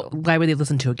not Yeah, true. but why would they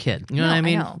listen to a kid? You know what I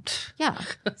mean? know. Yeah.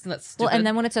 Isn't that stupid? Well, and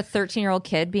then when it's a 13-year-old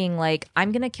kid being like,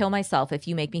 I'm going to kill myself if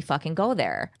you make me fucking go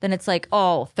there, then it's like,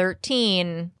 oh,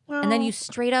 13. And then you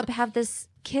straight up have this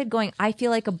kid going, I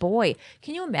feel like a boy.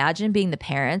 Can you imagine being the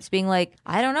parents being like,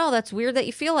 I don't know, that's weird that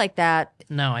you feel like that.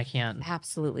 No, I can't.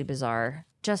 Absolutely bizarre.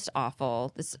 Just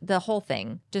awful. The whole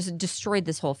thing just destroyed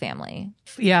this whole family.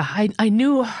 Yeah, I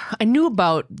knew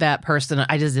about that person.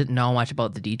 I just didn't know much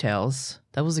about the details.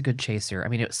 That was a good chaser. I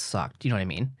mean, it sucked. You know what I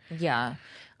mean? Yeah.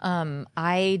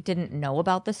 I didn't know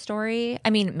about the story.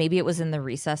 I mean, maybe it was in the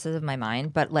recesses of my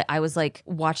mind, but I was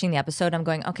watching the episode. I'm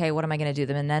going, okay, what am I going to do?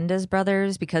 The Menendez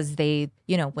brothers, because they,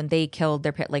 when they killed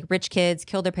their rich kids,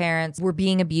 killed their parents, were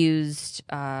being abused,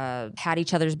 had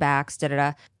each other's backs,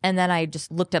 And then I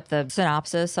just looked up the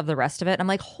synopsis of the rest of it. And I'm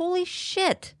like, holy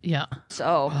shit. Yeah.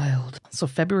 So wild. So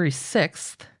February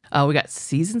 6th, we got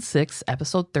season 6,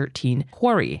 episode 13,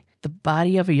 Quarry. The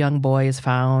body of a young boy is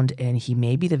found, and he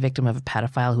may be the victim of a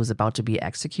pedophile who's about to be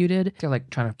executed. They're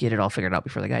trying to get it all figured out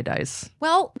before the guy dies.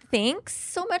 Well, thanks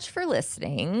so much for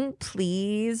listening.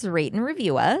 Please rate and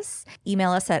review us. Email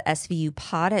us at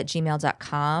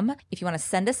svupod@gmail.com. If you want to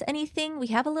send us anything, we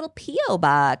have a little P.O.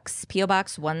 Box. P.O.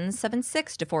 Box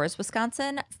 176, DeForest,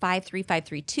 Wisconsin,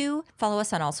 53532. Follow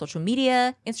us on all social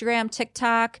media, Instagram,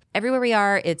 TikTok. Everywhere we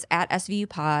are, it's at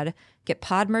svupod. Get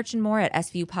pod merch and more at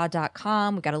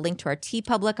svupod.com. We got a link to our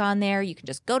TeePublic on there. You can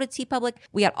just go to TeePublic.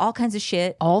 We got all kinds of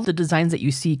shit. All the designs that you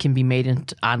see can be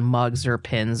made on mugs or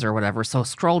pins or whatever. So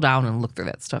scroll down and look through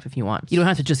that stuff if you want. You don't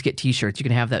have to just get t-shirts. You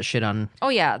can have that shit on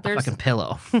a fucking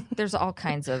pillow. There's all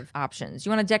kinds of options. You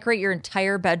want to decorate your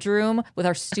entire bedroom with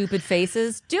our stupid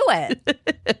faces? Do it.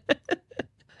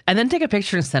 And then take a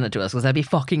picture and send it to us because that'd be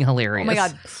fucking hilarious. Oh my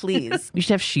God, please. We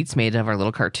should have sheets made of our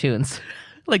little cartoons.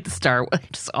 Like the star,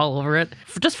 just all over it,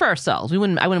 just for ourselves. I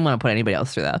wouldn't want to put anybody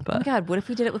else through that. But oh my God, what if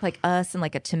we did it with us and a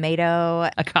tomato,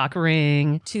 a cock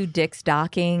ring, 2 dicks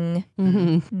docking?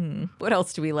 Mm-hmm. What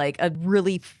else do we like? A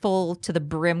really full to the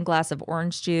brim glass of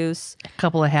orange juice, a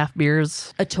couple of half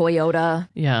beers, a Toyota.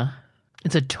 Yeah,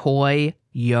 it's a toy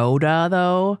Yoda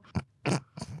though.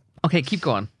 Okay, keep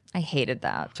going. I hated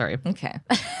that. Sorry. Okay.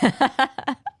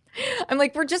 I'm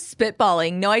we're just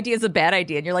spitballing. No idea is a bad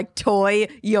idea. And you're toy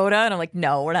Yoda. And I'm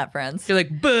no, we're not friends. You're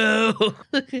boo.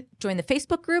 Join the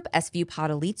Facebook group, SVU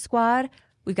Pod Elite Squad.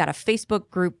 We've got a Facebook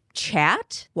group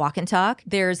chat, Walk and Talk.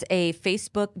 There's a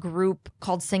Facebook group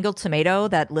called Single Tomato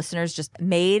that listeners just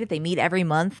made. They meet every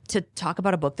month to talk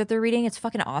about a book that they're reading. It's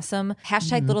fucking awesome.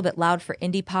 Hashtag Little Bit Loud for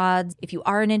indie pods. If you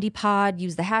are an indie pod,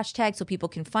 use the hashtag so people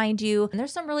can find you. And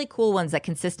there's some really cool ones that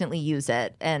consistently use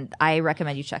it. And I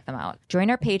recommend you check them out.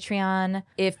 Join our Patreon.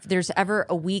 If there's ever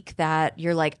a week that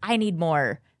you're I need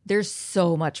more, there's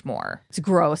so much more. It's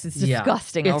gross. It's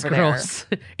disgusting over gross.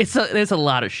 There. There's a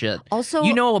lot of shit. Also,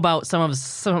 about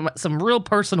some real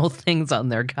personal things on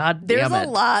there. God damn it. There's a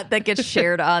lot that gets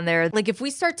shared on there. If we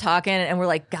start talking and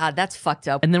we're God, that's fucked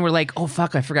up. And then we're oh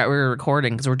fuck, I forgot we were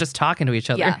recording because we're just talking to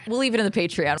each other. Yeah, we'll leave it in the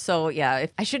Patreon. So yeah,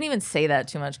 I shouldn't even say that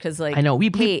too much because I know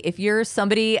hey, if you're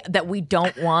somebody that we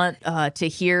don't want to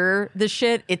hear the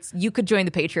shit, you could join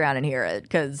the Patreon and hear it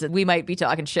because we might be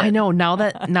talking shit. I know now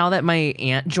that my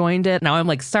aunt joined it. Now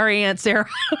I'm sorry, Aunt Sarah.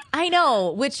 I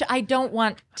know, which I don't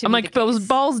want to. I'm I was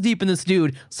balls deep in this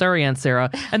dude. Sorry, Aunt Sarah.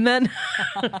 And then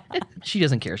she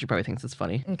doesn't care. She probably thinks it's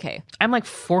funny. Okay. I'm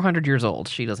 400 years old.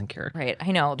 She doesn't care. Right.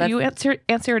 I know. Do you, Aunt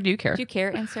Sarah, do you care? Do you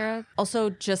care, Aunt Sarah?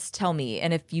 Also, just tell me.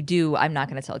 And if you do, I'm not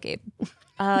going to tell Gabe.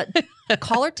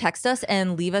 Call or text us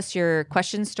and leave us your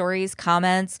questions, stories,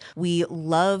 comments. We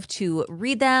love to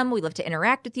read them. We love to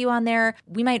interact with you on there.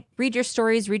 We might read your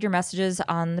stories, read your messages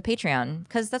on the Patreon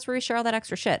because that's where we share all that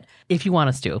extra shit. If you want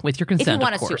us to, with your consent, if you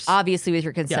want of us course. To, obviously with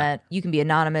your consent. Yeah. You can be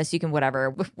anonymous. You can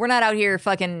whatever. We're not out here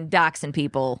fucking doxing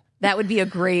people. That would be a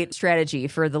great strategy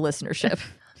for the listenership.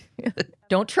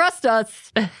 Don't trust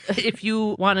us. If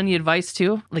you want any advice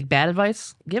too, bad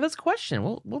advice, give us a question.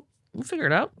 We'll figure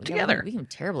it out together. We can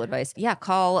terrible advice. Yeah,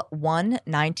 call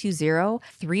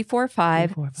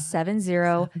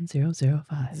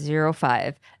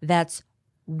 1-920-345-7005. That's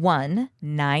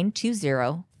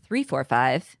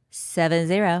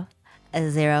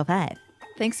 1-920-345-7005.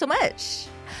 Thanks so much.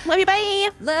 Love you, bye.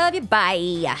 Love you,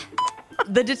 bye.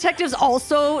 The detectives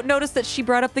also noticed that she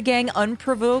brought up the gang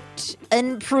unprovoked.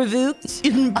 Unprovoked.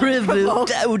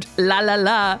 Out. La la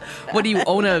la. What do you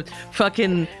own, a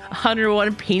fucking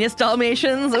 101 penis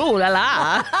Dalmatians? Ooh la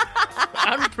la.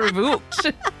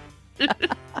 Unprovoked.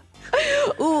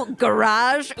 Ooh,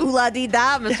 garage. Ooh la dee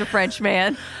da, Mr.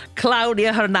 Frenchman.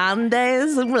 Claudia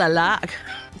Hernandez. Ooh la la.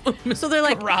 So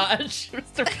they're garage,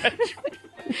 Mr. Frenchman.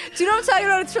 Do you know what I'm talking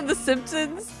about? It's from The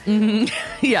Simpsons.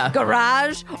 Mm-hmm. Yeah.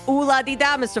 Garage. Ooh la dee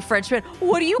da, Mr. Frenchman.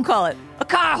 What do you call it? A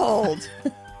car hold.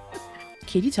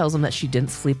 Katie tells him that she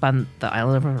didn't sleep on the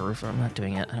island of her roof. I'm not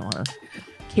doing it. I don't want to.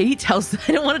 Katie tells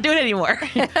I don't want to do it anymore.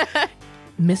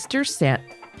 Mr.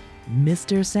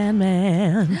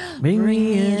 Sandman, bring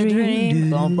me a dream.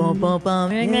 Bum, bum, bum, bum.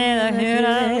 Bring me a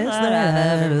that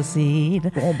I've never seen.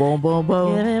 Bum, bum, bum,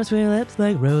 bum. Give him sweet lips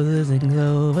like roses and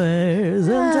clovers,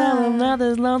 and tell him that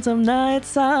this lonesome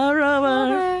nights are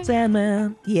over.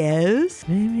 Sandman, yes,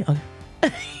 maybe. Okay.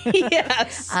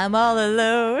 Yes, I'm all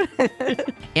alone.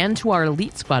 and to our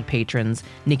Elite Squad patrons: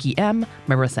 Nikki M,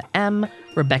 Marissa M,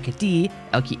 Rebecca D,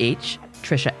 Elkie H,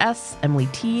 Trisha S, Emily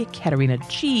T, Katarina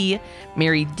G,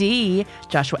 Mary D,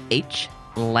 Joshua H,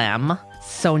 Lam,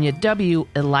 Sonia W,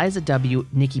 Eliza W,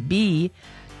 Nikki B,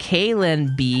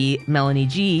 Kaylin B, Melanie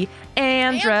G,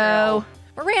 Andrew,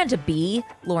 Miranda B,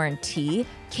 Lauren T,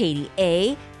 Katie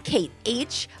A, Kate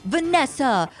H,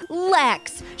 Vanessa,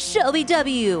 Lex, Shelby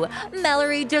W,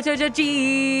 Mallory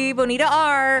G, Bonita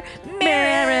R,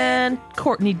 Marin,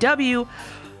 Courtney W,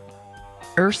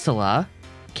 Ursula,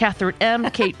 Catherine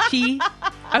M, Kate P.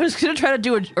 I was gonna try to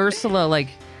do an Ursula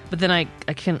but then I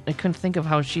couldn't think of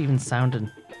how she even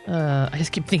sounded. I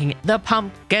just keep thinking the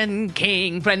Pumpkin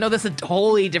King, but I know that's a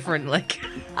totally different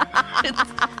it's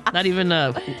not even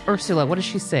Ursula. What does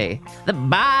she say? The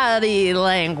body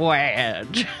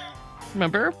language.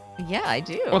 Remember? Yeah, I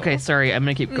do. Okay, sorry. I'm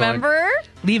gonna keep going. Remember?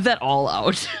 Leave that all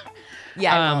out.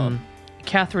 Yeah, I won't.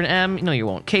 Catherine M. No, you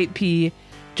won't. Kate P.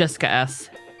 Jessica S.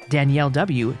 Danielle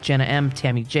W. Jenna M.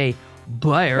 Tammy J.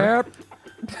 Blair.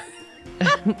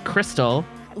 Crystal.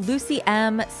 Lucy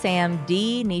M, Sam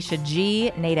D, Nisha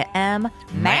G, Nada M,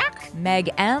 Mac, Meg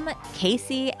M,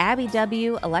 Casey, Abby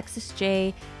W, Alexis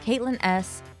J, Caitlin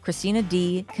S, Christina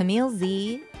D, Camille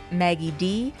Z, Maggie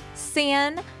D,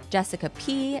 San, Jessica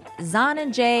P,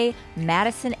 Zana J,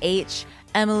 Madison H,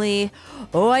 Emily.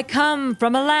 Oh, I come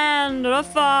from a land or a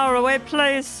faraway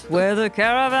place where the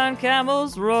caravan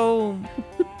camels roam.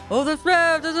 Oh, the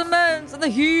threat is immense and the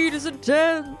heat is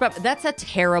intense. But that's a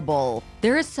terrible.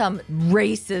 There is some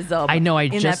racism. I know.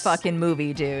 in that fucking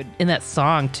movie, dude. In that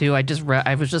song too. I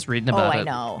was just reading about it.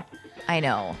 I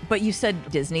know. But you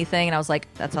said Disney thing, and I was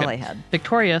like, that's all I had.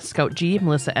 Victoria, Scout G,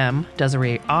 Melissa M,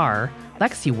 Desiree R,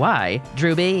 Lexi Y,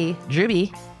 Drew B,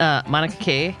 Monica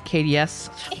K, Katie S.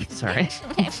 Sorry.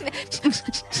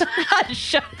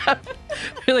 Shut up.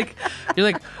 You're like,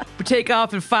 we take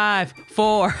off in 5,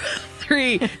 4,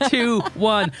 3, 2,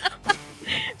 1.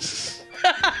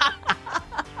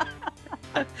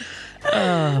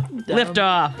 Lift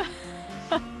off.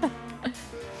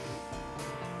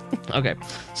 Okay.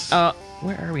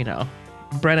 Where are we now?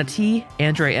 Brenna T,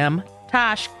 Andrea M,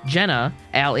 Tosh, Jenna,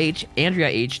 Al H, Andrea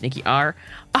H, Nikki R.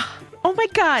 Oh my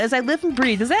God, as I live and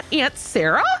breathe, is that Aunt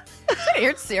Sarah? Is that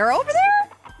Aunt Sarah over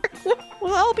there?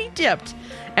 Well, I'll be dipped.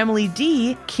 Emily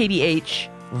D, Katie H,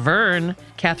 Vern,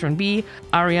 Catherine B,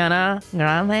 Ariana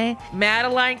Grande,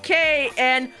 Madeline K,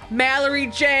 and Mallory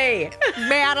J.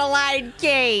 Madeline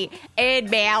K and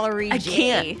Mallory J. I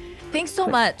can't. Thanks so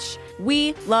much.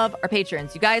 We love our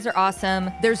patrons. You guys are awesome.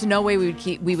 There's no way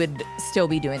we would still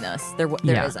be doing this. There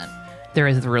isn't. There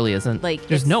really isn't.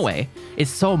 There's no way.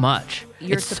 It's so much.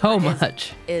 It's so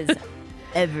much. Is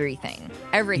everything.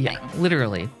 Everything. Yeah,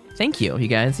 literally. Thank you, you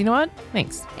guys. You know what?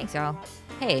 Thanks. Thanks, y'all.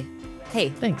 Hey.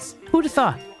 Thanks. Who'd have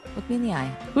thought? Look me in the eye.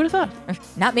 Who'd have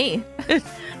thought? Not me.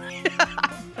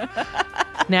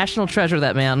 National treasure,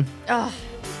 that man. Oh.